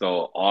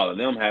 So all of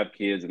them have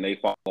kids and they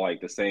follow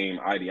like the same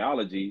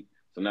ideology.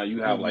 So now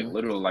you have like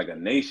literally like a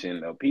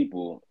nation of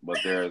people, but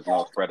there's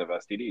no spread of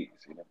STDs.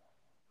 You know?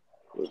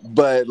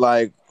 But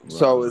like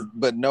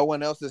but no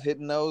one else is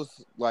hitting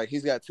those. Like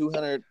he's got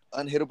 200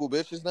 unhittable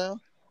bitches now.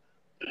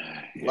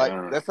 Yeah,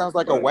 like that sounds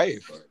like a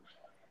wave.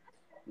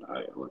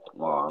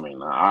 Well, I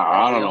mean,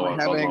 I don't know what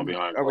goes on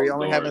behind closed doors. Are we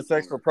only having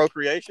sex for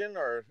procreation,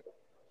 or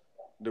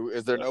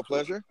is there no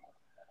pleasure?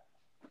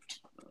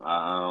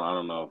 I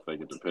don't know if they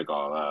get to pick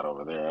all that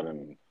over there. I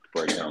didn't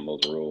break down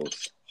those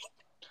rules.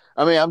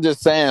 I mean, I'm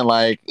just saying,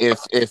 like,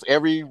 if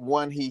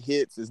everyone he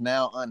hits is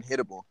now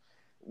unhittable,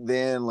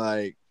 then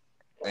like,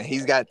 and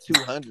he's got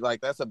 200,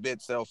 like that's a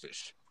bit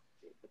selfish.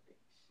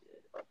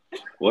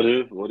 What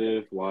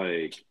if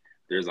like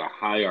there's a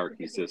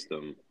hierarchy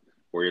system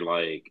where you're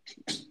like,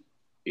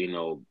 you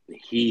know,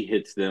 he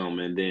hits them,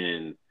 and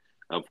then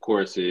of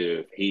course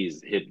if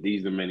he's hit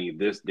these many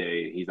this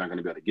day, he's not going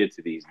to be able to get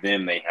to these.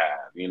 Then they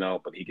have, you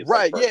know, but he gets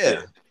right, like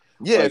yeah.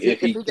 Like,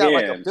 if he got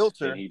like a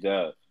filter, he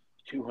does.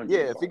 200.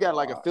 Yeah, if he got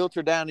like a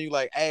filter down, and you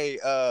like, hey,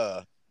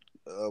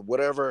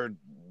 whatever,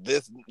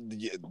 this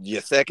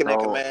your second in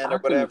command or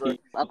whatever.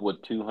 Up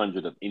with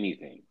 200 of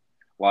anything.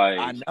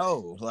 I Like,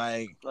 know.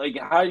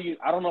 how you?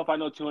 I don't know if I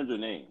know 200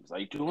 names.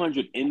 Like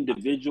 200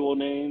 individual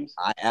names.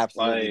 I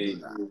absolutely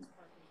do Like, not.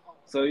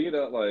 so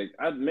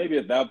like, maybe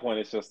at that point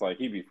it's just like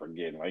he be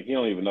forgetting. Like he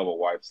don't even know what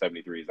wife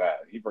 73 is at.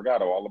 He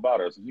forgot all about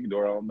her, so she can do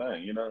her own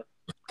thing.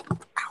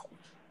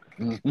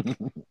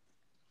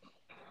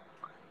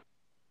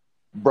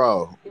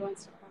 Bro,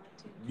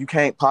 you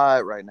can't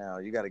pod right now.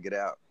 You got to get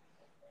out.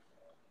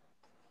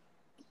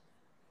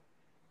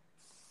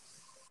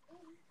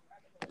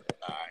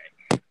 All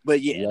right.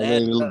 But yeah, Y'all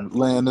ready to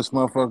land this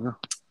motherfucker?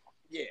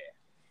 Yeah.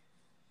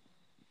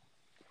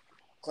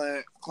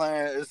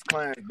 It's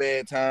Clarence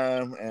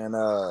bedtime, and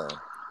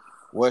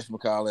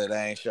whatchamacallit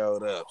ain't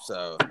showed up,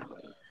 so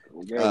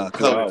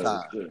color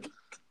time.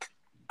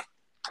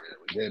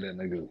 We gave that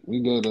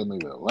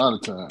nigga a lot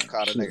of time.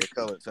 Caught a nigga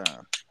color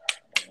time.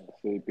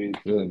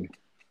 CP.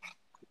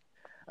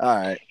 All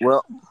right,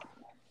 well,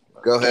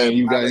 go ahead. Hey,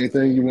 you got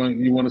anything you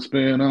want to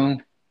spend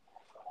on?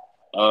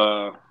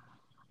 I'm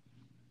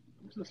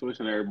just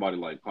wishing everybody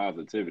like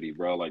positivity,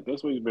 bro. Like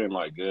this week's been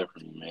like good for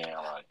me, man.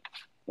 Like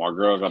my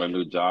girl got a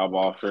new job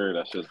offer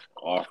that's just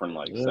offering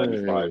like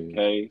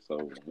 75K.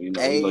 So we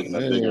looking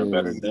at bigger and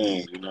better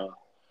things,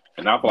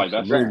 And I feel like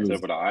that's just the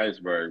tip of the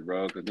iceberg,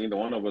 bro. Because neither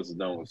one of us is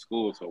done with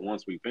school. So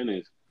once we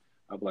finish,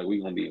 I feel like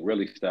we're gonna be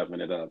really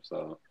stepping it up.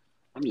 So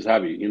I'm just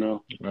happy,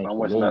 I'm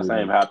wishing that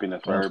same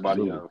happiness for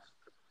everybody else.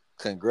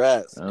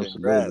 Congrats. Hell yeah,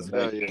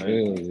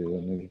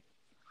 nigga.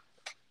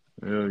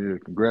 Hell yeah,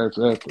 congrats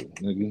after,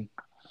 nigga.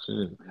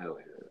 Shit. Hell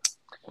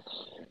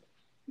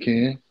yeah.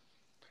 Ken?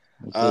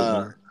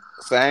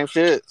 Same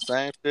shit.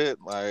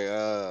 Like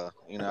I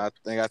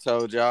think I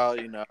told y'all,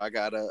 I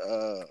got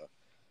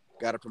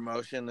a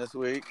promotion this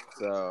week.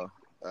 So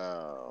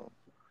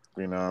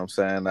you know what I'm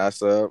saying?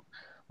 That's up.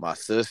 My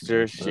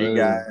sister, she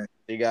got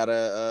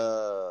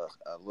a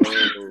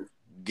little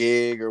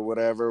gig or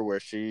whatever where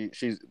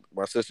she's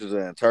my sister's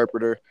an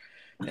interpreter,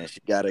 and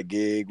she got a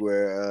gig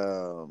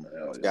where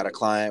got a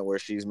client where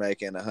she's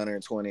making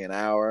 120 an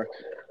hour.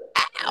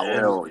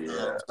 Hell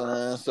yeah.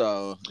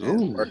 So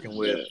working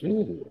with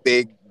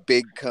big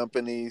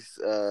companies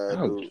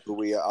who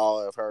we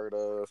all have heard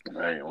of.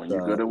 Hey, when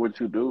you're good at what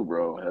you do,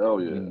 bro,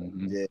 hell yeah.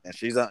 Yeah, and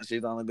she's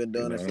only been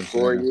doing it for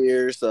 4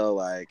 years, so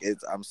like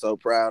I'm so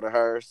proud of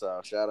her.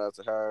 So shout out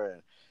to her.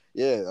 And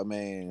yeah, I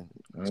mean,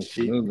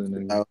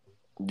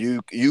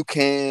 you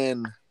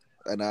can,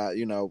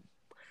 and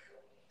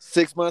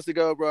 6 months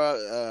ago,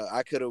 bro,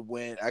 I could have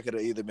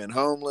either been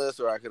homeless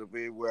or I could have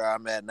been where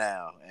I'm at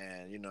now.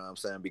 And you know what I'm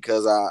saying?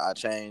 Because I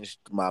changed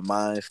my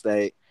mind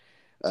state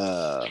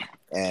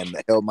and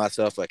held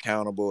myself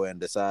accountable and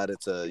decided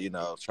to,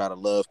 try to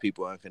love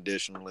people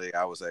unconditionally,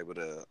 I was able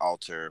to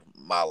alter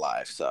my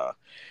life. So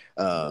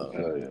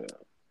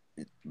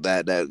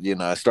that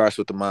it starts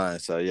with the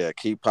mind. So yeah,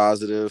 keep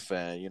positive,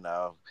 and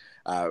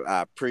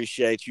I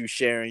appreciate you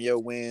sharing your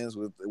wins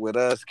with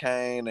us,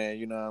 Kane, and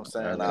you know what I'm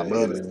saying. I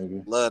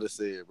love to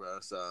see it, bro.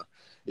 So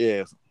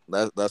yeah,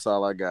 that's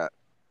all I got.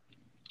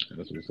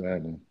 That's what's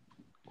happening.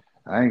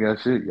 I ain't got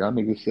shit. Y'all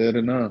niggas said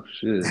enough.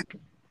 Shit.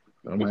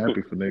 I'm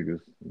happy for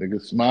niggas.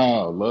 Niggas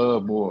smile,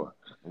 love more.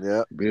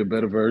 Yeah. Be a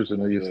better version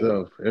of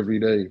yourself every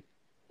day.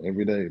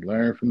 Every day.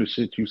 Learn from the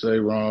shit you say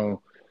wrong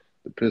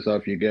to piss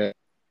off your guy.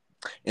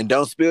 And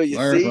don't spill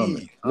your Learn seed. from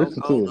it.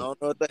 Listen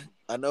to it.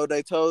 I know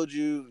they told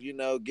you,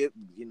 get,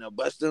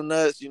 bust them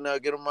nuts,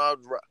 get them out.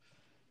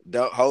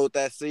 Don't hold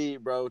that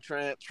seed, bro.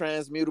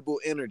 Transmutable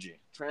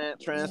energy.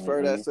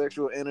 Transfer that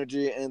sexual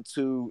energy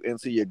into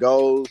your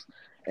goals,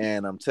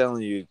 and I'm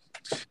telling you,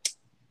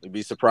 you'll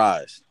be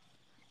surprised.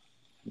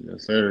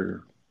 Yes,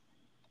 sir.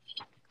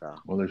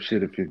 Well, if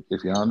y'all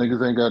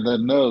niggas ain't got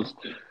nothing else,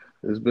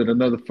 it's been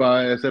another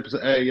fire-ass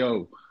episode. Hey,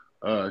 yo,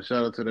 shout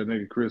out to that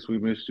nigga Cris. We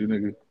missed you,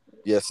 nigga.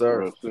 Yes,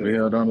 sir. We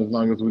held on as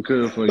long as we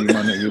could for you,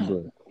 my nigga,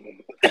 but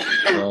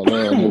all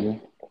love, nigga.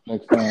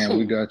 Next time,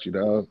 we got you,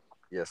 dog.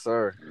 Yes,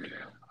 sir.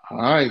 All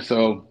right,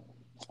 so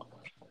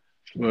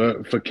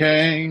for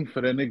Kane,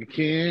 for that nigga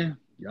Ken,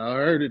 y'all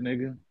heard it,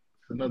 nigga.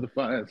 It's another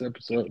fire-ass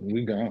episode, and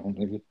we gone,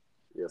 nigga.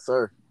 Yes,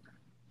 sir.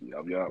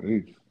 Yup.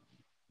 Peace.